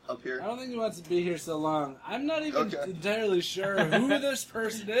seen up I here. don't think he wants to be here so long. I'm not even Okay. entirely sure who this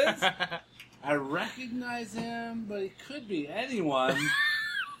person is. I recognize him, but he could be anyone.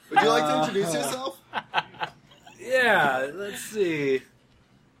 Would you like to introduce yourself? Yeah, let's see.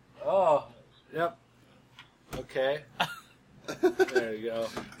 Oh, yep. Okay. There you go.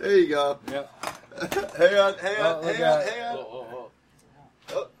 There you go. Yep. hang on, Oh, look hang at- on.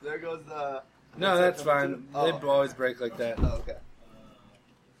 Oh, there goes the... No, that's fine. Oh. They always break like that. Oh, okay.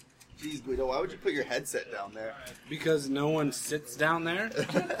 Jeez, Guido, why would you put your headset down there? Because no one sits down there.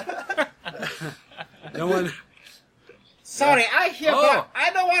 No one. Sorry, I hear Oh. that.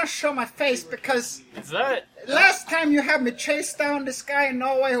 I don't want to show my face because Is that? last time you had me chase down this guy in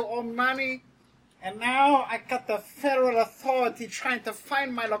Norway who owed money, and now I got the federal authority trying to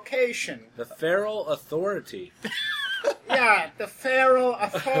find my location. The Feral Authority. Yeah, the federal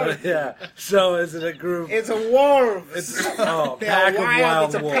authority. Yeah. So is it a group? It's a wolf. It's oh, They pack are of wild. wild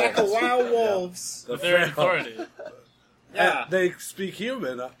It's a wolves. pack of wild wolves. The They're in feral- authority. Yeah. They speak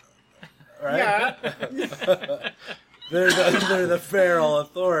human, right? Yeah. They're the Feral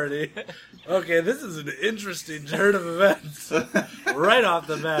Authority. Okay, this is an interesting turn of events. Right off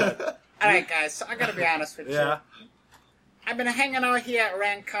the bat. All right, guys. So I gotta be honest with Yeah. you. I've been hanging out here at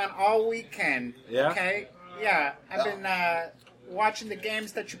RanCon all weekend. Yeah? Okay. Yeah. I've been watching the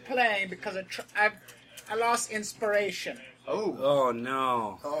games that you're playing because I lost inspiration. Oh. Oh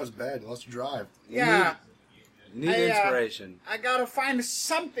no. Oh, it's bad. Let's drive. Yeah. Need I, inspiration. I gotta find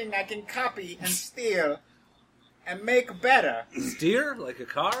something I can copy and steal and make better. Steer like a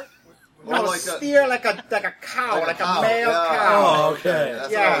car? No, like a- steer like a cow, Like a like a cow, male yeah. cow. Oh, okay.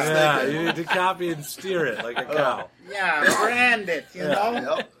 That's Yeah. what I was Yeah, thinking. you need to copy and steer it like a cow. Yeah, brand it, you Yeah.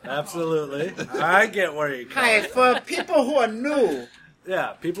 know? Yep. Absolutely. I get where you come. Hi, for people who are new,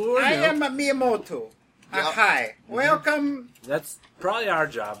 Yeah, people who are I new. am a Miyamoto. Hi. Welcome That's probably our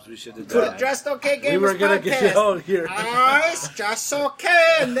jobs. We should have to the done. Just Okay Gamers We were gonna podcast. get you out here. It's just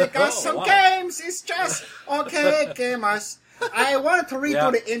okay, and they got some wow. games. It's just okay, gamers. I wanted to redo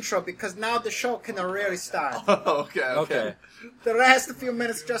Yeah. the intro because now the show can really start. Okay. The last few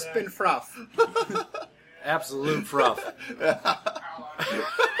minutes just been fluff. Absolute fruff.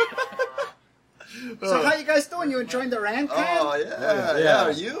 So how you guys doing? You enjoying the Rancon? Oh, yeah. Yeah.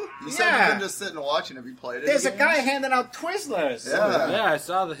 Are you? You said Yeah. you've been just sitting and watching. Have you played it? There's a guy handing out Twizzlers. Yeah. Yeah, I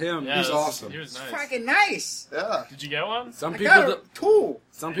saw him. Yeah, He's it was- awesome. He was nice. Fucking nice. Yeah. Did you get one? Some I people, got two.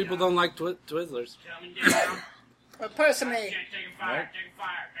 some people don't like Twizzlers. But personally,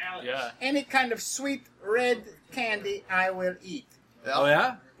 Yeah. any kind of sweet red candy I will eat. Oh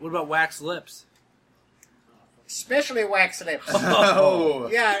yeah? What about wax lips? Especially wax lips. Oh.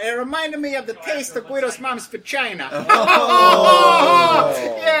 Yeah, it reminded me of the taste of Guido's mom's vagina. Oh.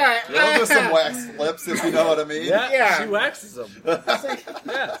 Yeah. Those are some wax lips, if you know what I mean. Yeah, Yeah. she waxes them.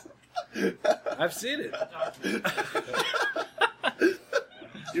 Yeah, I've seen it.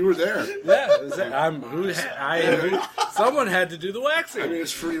 You were there. Yeah, it was, someone had to do the I waxing. mean,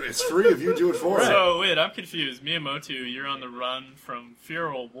 it's free. It's free if you do it for it. So, wait, I'm confused. Miyamoto, you're on the run from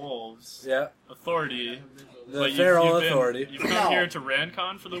feral wolves. Yeah, Authority. the but feral been- authority. You've come No. here to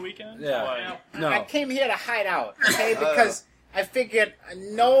Rancon for the weekend? Yeah. Why? I No, came here to hide out, okay? Because I figured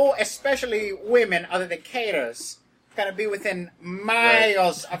no, especially women other than caterers, gonna be within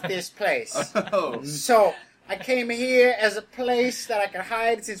miles of this place. Oh. So I came here as a place that I could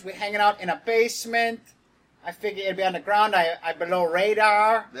hide since we're hanging out in a basement. I figured it'd be underground. I below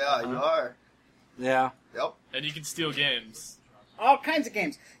radar. Yeah, you are. yeah. Yep. And you can steal games. All kinds of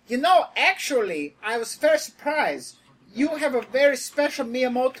games. You know, actually, I was very surprised. You have a very special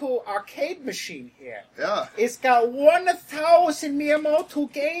Miyamoto arcade machine here. Yeah. It's got 1,000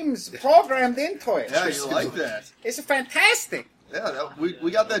 Miyamoto games programmed into it. Yeah, you like that. It's fantastic. Yeah, we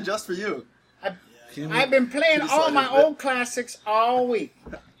got that just for you. I've been playing You all decided my that- old classics all week.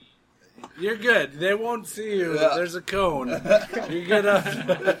 You're good. They won't see you. Yeah. There's a cone. You're good enough.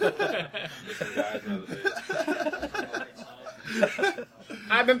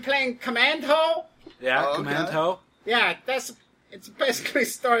 I've been playing Commando. Yeah, Oh, okay. Command Ho. Yeah, it's basically a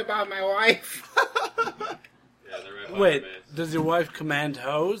story about my wife. Yeah, they're right by Wait, the base. does your wife command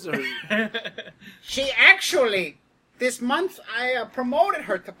hose or? She actually, this month, I promoted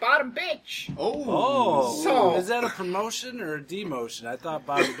her to bottom bitch. Oh, So- is that a promotion or a demotion? I thought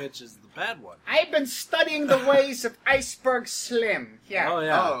bottom bitch is the bad one. I've been studying the ways of Iceberg Slim. Yeah. Oh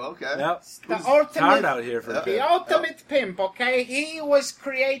yeah. Oh, okay. Yep. The It's hard ultimate, out here for Yeah. the ultimate pimp, okay? He was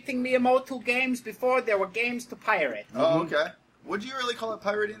creating Miyamoto games before there were games to pirate. Oh, okay. Would you really call it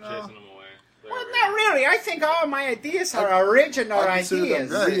pirating, though? Chasing them away. They're Well, over not really. I think all my ideas are original I consider them ideas.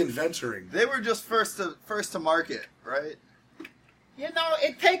 good. Reinventoring. They were just first to market, right? You know,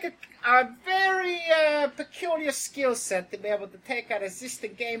 it takes a very peculiar skill set to be able to take an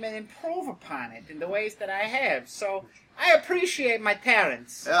existing game and improve upon it in the ways that I have. So I appreciate my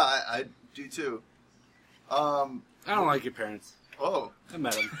talents. Yeah, I do too. I don't like your parents. Oh. I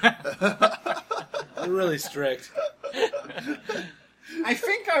met them. They're really strict. I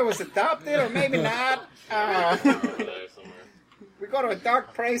think I was adopted, or maybe not. there somewhere. We go to a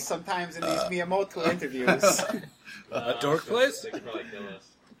dark place sometimes in these Miyamoto interviews. A dork place? They could probably kill us.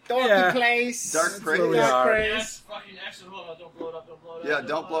 Dorky Yeah. place. Dark That's where we praise. Dark are. place. Fucking extra. Hold on, don't blow it up, don't blow it up. Yeah,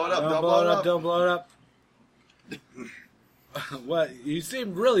 don't blow it up. Don't blow it up. Don't blow it up. What? You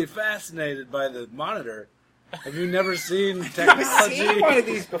seem really fascinated by the monitor. Have you never seen I've technology? seen one of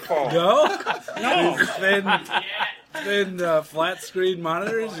these before. No? No. Thin flat screen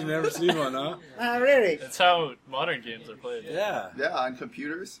monitors? You never seen one, huh? Not really. That's how modern games are played. Yeah. Yeah, on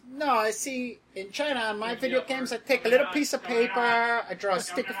computers. No, I see, in China, on my video games, I take a little piece of paper, I draw a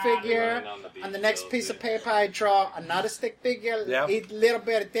sticker figure. On the next piece of paper, I draw another stick figure, Yeah. a little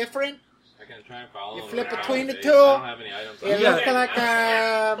bit different. I can try and follow You them flip around between the base. two. I don't have any items. It Yeah. looks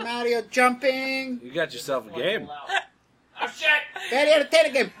like Mario jumping. You got yourself a game. Oh shit! Very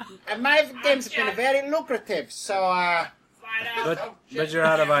entertaining game. And my games have been very lucrative, so, But you're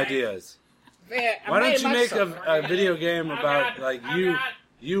out of ideas. very, Why don't very you much make so. a video game about like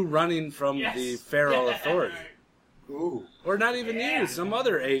you running from the feral authority? Ooh. Or not even you, some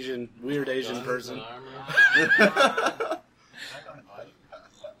other weird Asian person.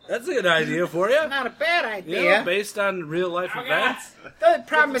 That's a good idea for you. Not a bad Yeah, idea. based on real life events. The only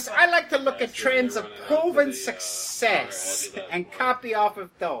problem is I like to look at trends of proven success and copy off of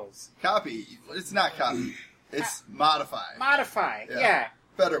those. Copy. It's not copy. It's modify. Modify, Yeah. yeah.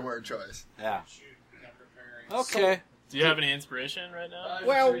 Better word choice. Yeah. Okay. Do you have any inspiration right now?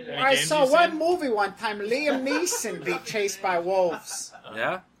 Well, Any I games saw you've one seen? movie one time, Liam Neeson be chased by wolves.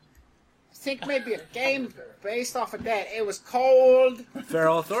 Yeah? I think maybe a game based off of that. It was cold,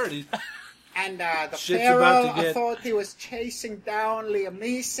 Feral Authority. and the Shit's about feral to get- authority was chasing down Liam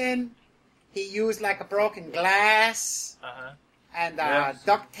Neeson. He used like a broken glass Uh-huh. and Yeah.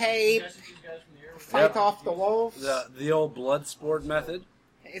 duct tape to fight Yep. off the wolves. The old blood sport method.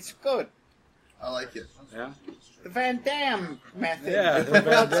 It's good. I like it. Yeah. The Van Damme method. Yeah, with the the Van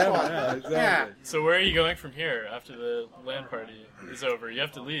blood Damme, sport. yeah, exactly. Yeah. So where are you going from here after the LAN party is over? You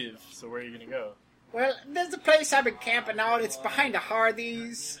have to leave, so where are you going to go? Well, there's a place I've been camping out. It's behind the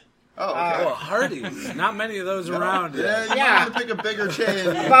Hardee's. Oh, okay. Oh, Hardee's. Not many of those around Yeah, yet. you Yeah. want to pick a bigger chain.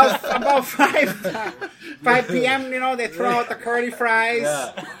 About 5 p.m., they throw out the curly fries.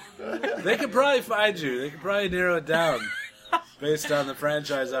 Yeah. They could probably find you. They could probably narrow it down based on the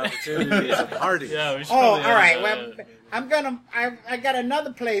franchise opportunities of Hardee's. Yeah, we should Oh, all probably right. Well, I got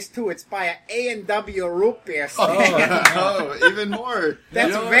another place too. It's by an A&W root beer stand. Oh, even more. That's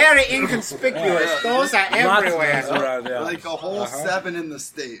You know what? very inconspicuous. Those are Lots of everywhere. those around, yeah. Like a whole 7 in the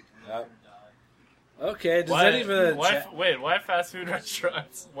state. Yeah. Okay, does Why, any of the... why fast food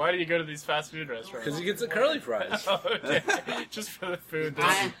restaurants? Why do you go to these fast food restaurants? Because he gets the curly fries. Oh, okay. Just for the food.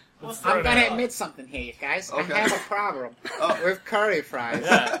 I'm going to admit something here, you guys. Okay. I have a problem Oh. with curly fries.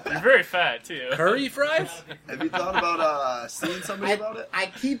 Yeah, you're very fat, too. Curry fries? Have you thought about seeing somebody about it? I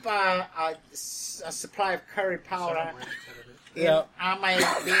keep a supply of curry powder Yeah. on my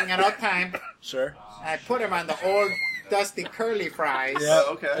being at all time. Sure. I put them on the old dusty curly fries. Yeah,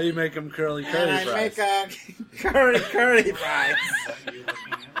 okay. You make them curly And I fries. make curly fries.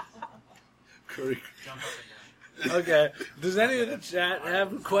 Curry. Okay. Does any of the chat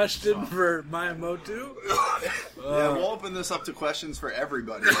have a question for Miyamoto? Yeah, we'll open this up to questions for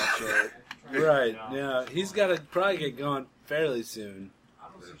everybody, actually. Right. Yeah. He's got to probably get going fairly soon.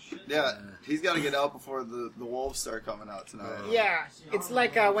 Yeah, he's got to get out before the wolves start coming out tonight. Yeah, it's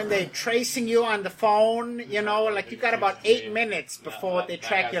like when they're tracing you on the phone, like you got about 8 minutes before they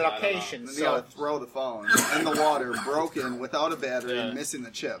track your location. Then you got So to throw the phone in the water, broken, without a battery, Yeah. missing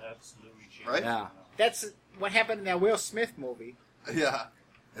the chip. Right? Yeah. that's what happened in that Will Smith movie. Yeah.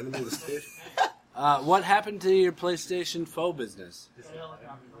 Enemy of the state. What happened to your PlayStation 4 business? That's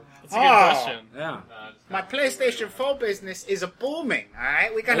a good question. Yeah. My PlayStation 4 business is a booming, all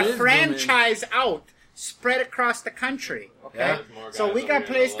right? We got It a is franchise out, spread across the country, okay? Yeah. So we got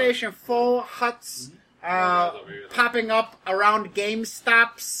PlayStation 4 huts popping up around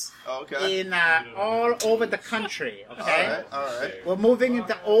GameStops Okay. in all over the country, okay? All right. We're moving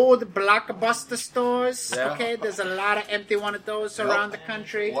into old Blockbuster stores, Yeah. okay? There's a lot of empty one of those around the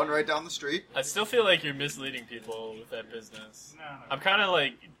country. One right down the street. I still feel like you're misleading people with that business. I'm kind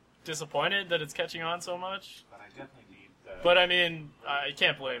of disappointed that it's catching on so much. But I mean, I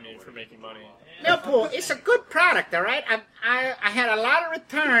can't blame you for making money. Millpool, it's a good product, all right? I had a lot of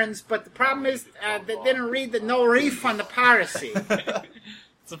returns, but the problem is they didn't read the no refund policy.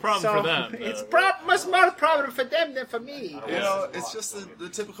 It's a problem So for them. it's though. much more a problem for them than for me. You know, it's just the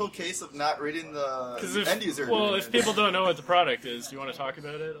typical case of not reading the 'Cause end user. if people don't know what the product is, do you want to talk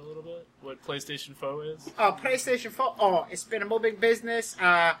about it a little bit? What PlayStation 4 is? Oh, PlayStation 4. Oh, it's been a moving business.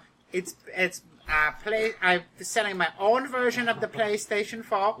 I'm selling my own version of the PlayStation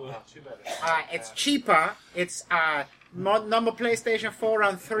 4. It's cheaper. It's number PlayStation 4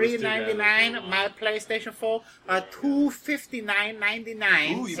 on $399. My PlayStation 4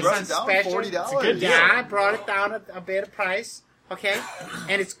 $259.99. Ooh, you It's brought on it down special. $40. It's a good deal. Yeah, I brought it down at a better price. Okay,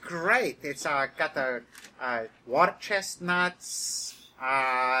 and it's great. It's got the water chestnuts.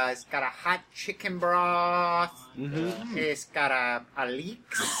 It's got a hot chicken broth. Mm-hmm. It's got a leek.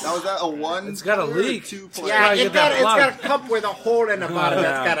 Now is that a one? It's got a player or leak. 2 player? Yeah, gotta get that it's got a plug. cup with a hole in the bottom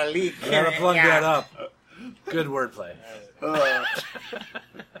Yeah. that's got a leak. You gotta plug Yeah. that up. Good wordplay.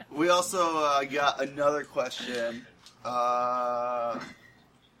 We also got another question. How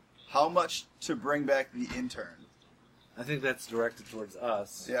much to bring back the intern? I think that's directed towards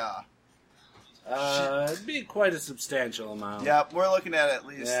us. Yeah. It'd be quite a substantial amount. Yeah, we're looking at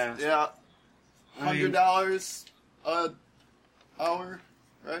least. Yeah. Yeah. I mean- $100 a hour,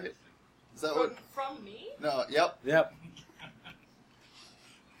 right? Is that what? From me? No. Yep. Yep.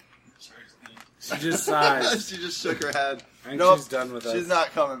 She just sighed. She just shook her head. I think Nope, she's done with us. She's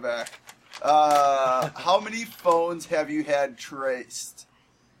not coming back. How many phones have you had traced?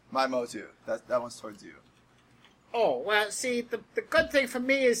 My Motu. That one's towards you. Oh, well, see, the good thing for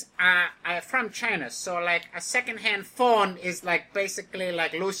me is I'm from China, so, like, a second-hand phone is, like, basically,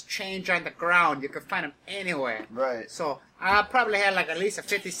 like, loose change on the ground. You can find them anywhere. Right. So I probably had, like, at least a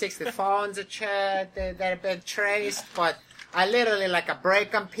 50, 60 phones that have been traced, but I literally, like, I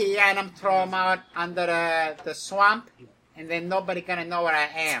break them, pee on them, throw them out under the swamp, and then nobody gonna know where I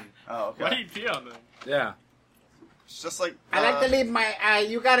am. Oh, okay. Why do you pee on them? Yeah. It's just like I like to leave my,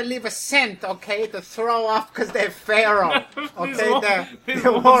 you gotta leave a scent, okay, to throw off because they're feral. Okay, These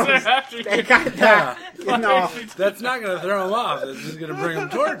the wolves wolves, are after you. they got that, you know. That's not going to throw them off. That's just going to bring them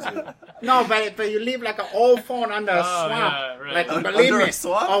towards you. No, but you leave like an old phone under a Oh, swamp. yeah, right. Like, Under believe a me,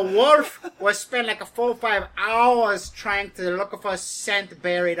 swamp? a wolf will spend like 4 or 5 hours trying to look for a scent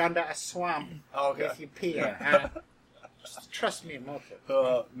buried under a swamp. Oh, okay. If you pee. Just trust me,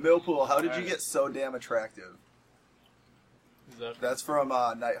 Moto. Millpool, how did you get so damn attractive? Is that- That's from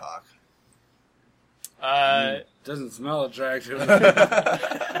Nighthawk. Doesn't smell attractive.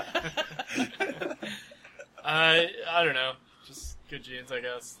 I don't know. Just good genes, I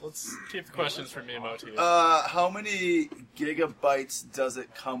guess. Let's keep the questions for me and Moti. How many gigabytes does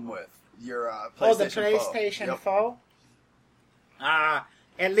it come with? Your PlayStation Oh, the 4? PlayStation Yep. 4?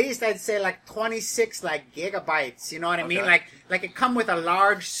 At least I'd say like 26 like gigabytes. You know what I mean? Okay. Like it come with a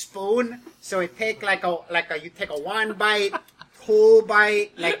large spoon, so it take you take a 1 bite, 2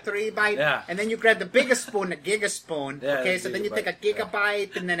 bite, like 3 bite, Yeah. and then you grab the biggest spoon, the giga spoon. Yeah, okay, the so then you take a gigabyte, yeah.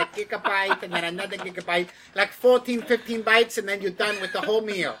 gigabyte, and then a gigabyte, and then another gigabyte, like 14, 15 bites, and then you're done with the whole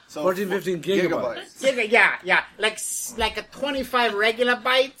meal. So 14, 15 gigabytes. Yeah, like a 25 regular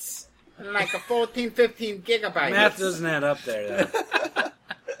bites, and like a 14, 15 gigabytes. Math doesn't add up there, though.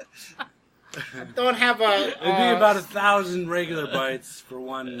 Don't have a. It'd be about 1,000 regular bytes for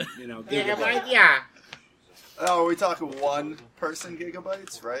one, gigabyte. gigabyte. Yeah. Oh, are we talking one person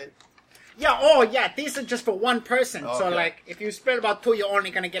gigabytes, right? Yeah. Oh, yeah. These are just for one person. So, Okay. like, if you split about 2, you're only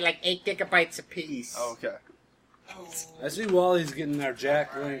gonna get like 8 gigabytes apiece. Okay. I see Wally's getting our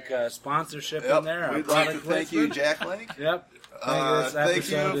Jack Link sponsorship in there. our We'd like to product thank you, placement. Jack Link. Yep. This Thank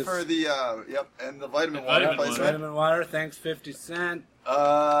episode you is for the and the vitamin water Vitamin placement. Vitamin water. Thanks, 50 cent.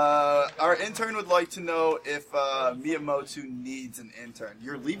 Our intern would like to know if Miyamoto needs an intern.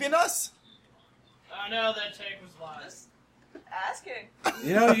 You're leaving us? Oh no, that take was lost. Asking.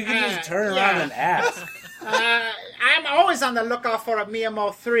 You can just turn Yeah. around and ask. I'm always on the lookout for a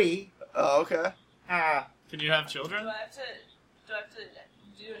Miyamo 3. Oh, okay. Can you have children? Do I have to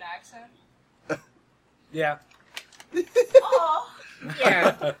do an accent? Yeah. Oh,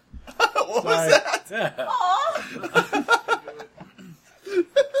 Yeah. What was Sorry. that? oh. Are you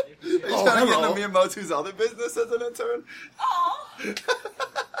trying to get into Miyamoto's other business as an intern? Oh.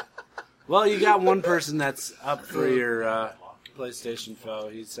 Well, you got one person that's up for your PlayStation foe.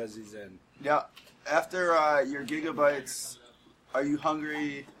 He says he's in. Yeah. After your gigabytes, are you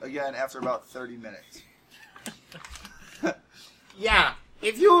hungry again after about 30 minutes? Yeah.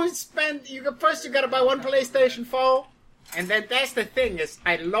 If you spend, you gotta buy one PlayStation 4, and then that's the thing is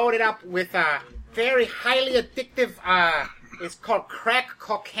I load it up with a very highly addictive. It's called crack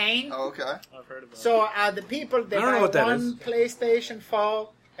cocaine. Oh, okay. I've heard about it. So the people they I don't know buy what that one is. PlayStation 4,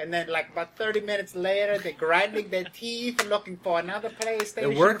 and then like about 30 minutes later, they're grinding their teeth looking for another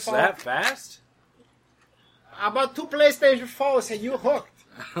PlayStation. It works 4. that fast? About 2 PlayStation 4s, and you hooked.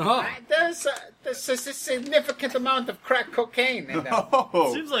 Oh. There's a significant amount of crack cocaine in them.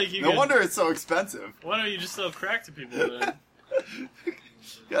 Oh, Seems like you no could- wonder it's so expensive. Why don't you just sell crack to people then?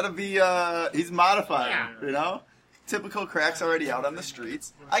 Gotta be, he's modifying, Yeah. you know? Typical crack's already out on the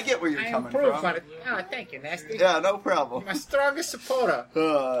streets. I get where you're I coming improve from. on it. Oh, thank you, Nasty. Yeah, no problem. My strongest supporter.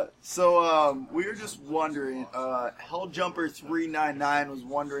 So we were just wondering, Helljumper399 was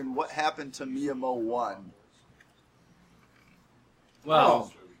wondering what happened to Miyamo 1.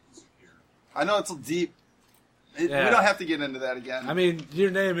 Well, I know it's deep. We Yeah. don't have to get into that again. I mean,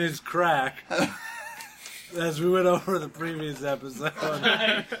 your name is Crack. As we went over the previous episode.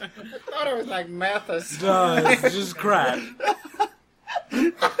 I thought it was like meth or something. No, it's just Crack.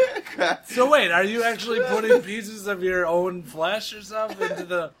 So wait, are you actually putting pieces of your own flesh or something into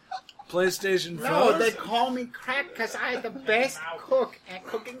the PlayStation 4? No, they call me Crack because I'm the best cook at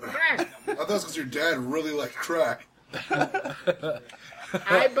cooking crack. I thought it was because your dad really liked crack. I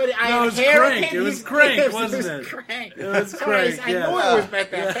No, it was inherited Crank. It was his Crank, gifts. wasn't It was it? Crank. It was Sorry, Crank, I yeah. knew it was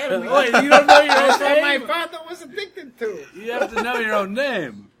methamphetamine. Wait, you don't know your That's own what my name? father was addicted to. You have to know your own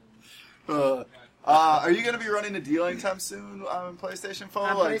name. Are you going to be running a deal anytime soon on PlayStation 4?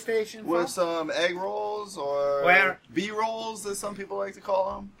 On PlayStation 4? With some egg rolls or Where? B-rolls, as some people like to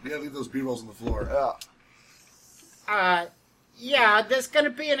call them? Yeah, leave those B-rolls on the floor. Yeah. Yeah, there's going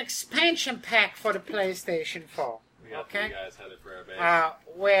to be an expansion pack for the PlayStation 4. We got Okay. three guys headed for our base.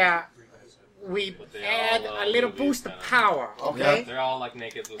 Where we But they add all a love little movies, boost of kinda. power. Okay. They're all like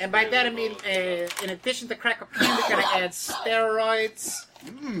naked. with And by that I screws mean, and bows. in addition to crack cocaine, we're gonna add steroids,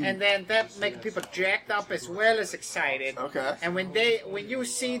 and then that makes people jacked up as well as excited. Okay. And when you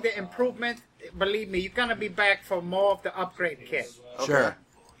see the improvement, believe me, you're gonna be back for more of the upgrade kit. Sure.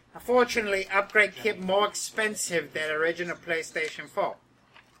 Unfortunately, upgrade kit more expensive than original PlayStation 4.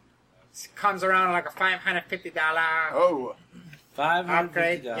 It comes around like a $550 Oh,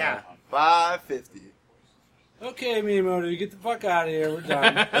 upgrade. $550. Yeah. $550. Okay, Miyamoto, get the fuck out of here. We're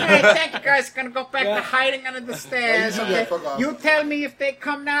done. Alright, thank you guys. Gonna go back Yeah. to hiding under the stairs. Yeah, Okay. fuck off. You tell me if they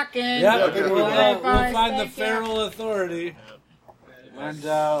come knocking. Yeah, Okay, we'll, bye, we'll bye, find the thank you. feral authority and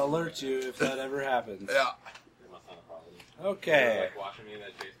alert you if that ever happens. Yeah. They must have a problem. They were, Okay. like watching me and they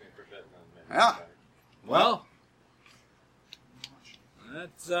chased me for a bit. And then Yeah. Well,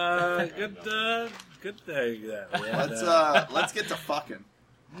 that's good thing that we had, Let's get to fucking.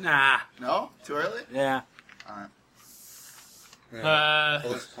 Nah. No? Too early? Yeah. Alright.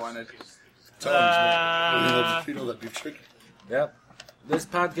 Tell Disappointed. them, you know that beef chicken. Yep. This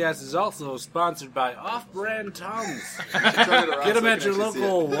podcast is also sponsored by Off-Brand Tums. Turn it around Get them so I at can your actually see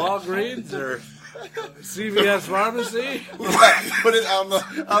local it. Walgreens or CVS pharmacy. Put it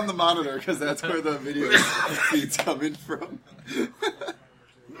on the monitor because that's where the video feed's coming from.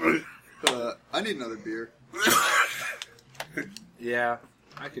 I need another beer. Yeah,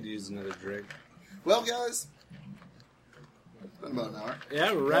 I could use another drink. Well, guys, it's been about an hour.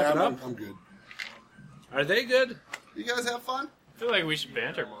 Yeah, we're wrapping Yeah, up. I'm good. Are they good? You guys have fun? I feel like we should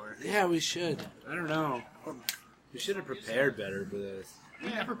banter more. Yeah, we should. I don't know. We should have prepared better for this. We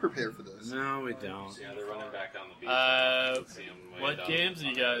never prepare for this. No, we don't. Yeah, they're running back down the beach. See 'em way What down games are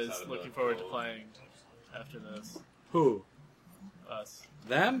you the guys side of the looking forward to pool. playing after this? Who? Us.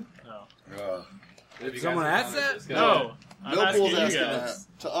 Them? No. Have you Did guys someone been ask on that? this guy? No. I'm asking Millpool's you asking guys.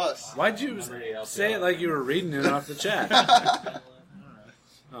 that to us. Why'd you Somebody else say it out. like you were reading it off the chat?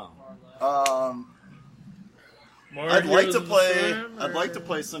 Oh. More I'd like Heroes to of the play. Storm, I'd or- like to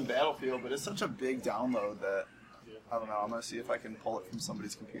play some Battlefield, but it's such a big download that I don't know. I'm gonna see if I can pull it from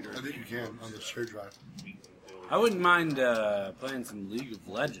somebody's computer. I think you can on the shared drive. I wouldn't mind playing some League of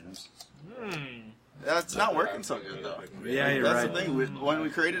Legends. That's not working so good though. Yeah, you're That's right. the thing. When we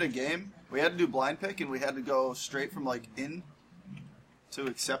created a game, we had to do blind pick, and we had to go straight from like in to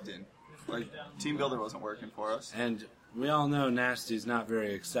accepting. Like Team Builder wasn't working for us. And we all know Nasty's not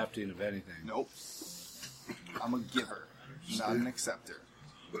very accepting of anything. Nope. I'm a giver, not an acceptor.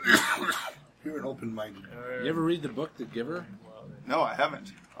 You're an open-minded. You ever read the book The Giver? No, I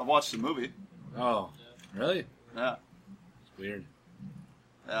haven't. I've watched the movie. Oh, really? Yeah, It's weird.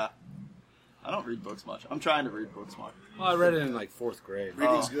 yeah. I don't read books much. I'm trying to read books more. Well, I read it in like 4th grade.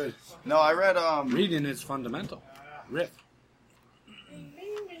 Reading's Oh. good. No, I read Reading is fundamental. Riff.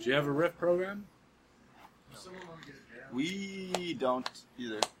 Do you have a Riff program? We don't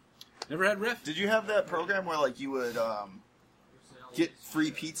either. Never had Riff? Did you have that program where like you would get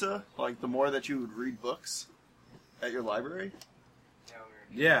free pizza? Like the more that you would read books at your library,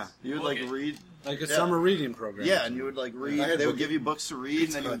 Yeah. you would like read. Like a Yeah. summer reading program. Yeah, and you would like read. I had They would book- give you books to read,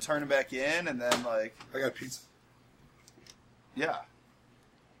 and then you would Pizza turn them back in, and then like I got pizza. yeah,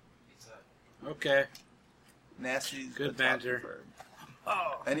 Okay. nasty. Good the top banter. preferred.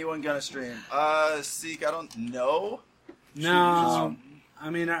 Anyone gonna stream? Seek. I don't know. No. I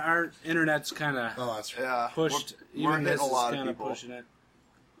mean, our internet's kind of Oh, that's right. Yeah, pushed. We're Even hitting this a is lot of kind of people, pushing it.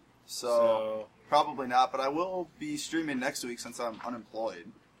 so probably not. But I will be streaming next week since I'm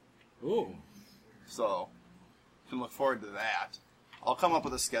unemployed. Ooh. So, you can look forward to that. I'll come up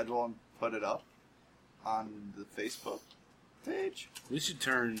with a schedule and put it up on the Facebook page. We should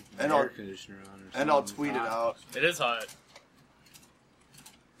turn the And air I'll- conditioner on or something. And I'll tweet it out. It is hot.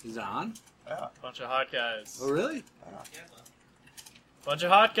 Is it on? Yeah. Bunch of hot guys. Oh, really? Bunch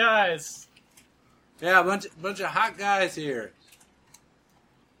of hot guys. Yeah, a bunch of hot guys here.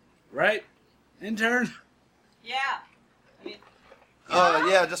 Right? Intern? Yeah. I mean,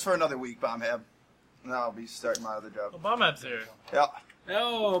 Yeah, just for another week, Bombhab. And I'll be starting my other job. Well, Bombhead's here. Yeah.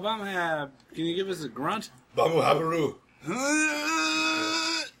 Oh, Bumhab. Can you give us a grunt? Bamu Habaru.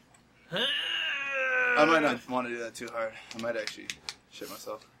 I might not want to do that too hard. I might actually shit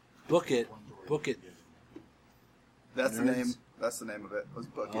myself. Book it. Book it. That's the Nerds. name. That's the name of it. Let's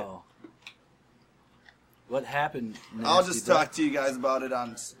book it. Oh. What happened? I'll Nasty just Butt? talk to you guys about it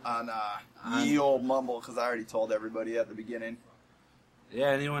on ye old Mumble because I already told everybody at the beginning. Yeah,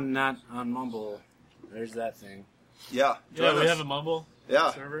 anyone not on Mumble, there's that thing. Yeah. Yeah, join we us. have a Mumble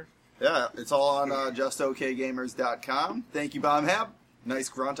Yeah. server. Yeah, it's all on justokgamers.com. Thank you, Bombhab. Nice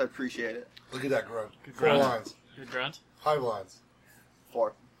grunt. I appreciate it. Look at that grunt. Good 4 grunt. lines. Good grunt. 5 lines.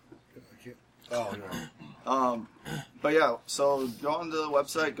 4. Oh, no. But yeah, so go on to the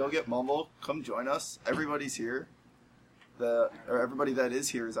website, go get Mumble, come join us. Everybody's here. Everybody that is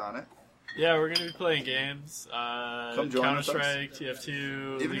here is on it. Yeah, we're gonna be playing games. Come join us. Counter-Strike,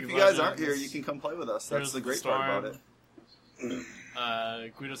 TF2. Even League if of you guys aren't Legends. here, you can come play with us. That's Heroes the of the great part about Storm. it.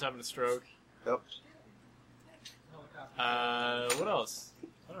 Guido's having a stroke. Yep. What else?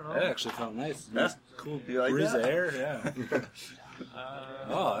 I don't know. That actually felt nice. Yeah. Cool You like breeze that? of air. Yeah.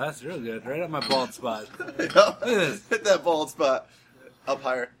 Oh, that's real good. Right at my bald spot. Yep. Hit that bald spot. Up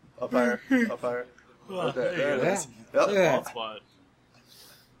higher. Up higher. Up higher. Oh, Okay, there you there go. it is. Yep. Yeah. Bald spot.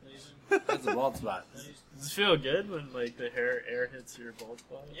 That's a bald spot. Does it feel good when like the air hits your bald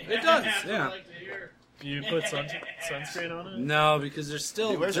spot? It does. Yeah. Do you put sunscreen on it? No, because there's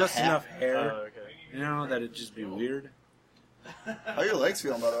still He wears a just hat. enough Oh, hair, okay. you know, that it'd just be weird. How are your legs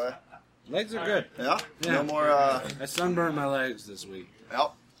feeling, by the way? Legs are good. Yeah? Yeah. No more, I sunburned my legs this week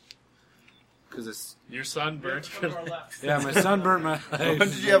Yep. because it's Your son burnt your legs. yeah, my son burnt my legs. When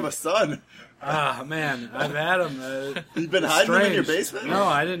did you have a son? Ah, man, I've had them. You've been hiding them in your basement? No,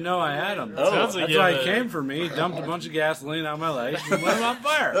 I didn't know I had them. Oh. Sounds like That's you why have he a- came for me, dumped a bunch of gasoline on my legs, and lit them on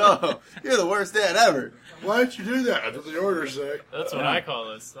fire. Oh, you're the worst dad ever. Why didn't you do that? I thought the order say. That's what I call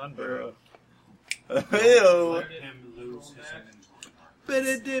a sunburn. Ew. Him lose his energy.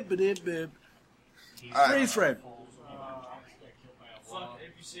 Bid-it-dib-bid-it-bib. All right. Freeze frame. If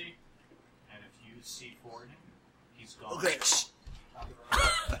you see, and if you see for him, he's gone. Okay.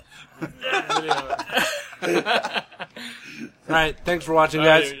 All right, thanks for watching,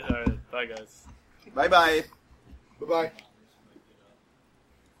 guys. All right, bye guys. Bye-bye. Bye-bye.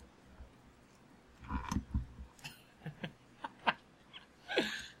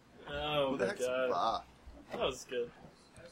 Oh Who the my heck's god, Ba? that was good.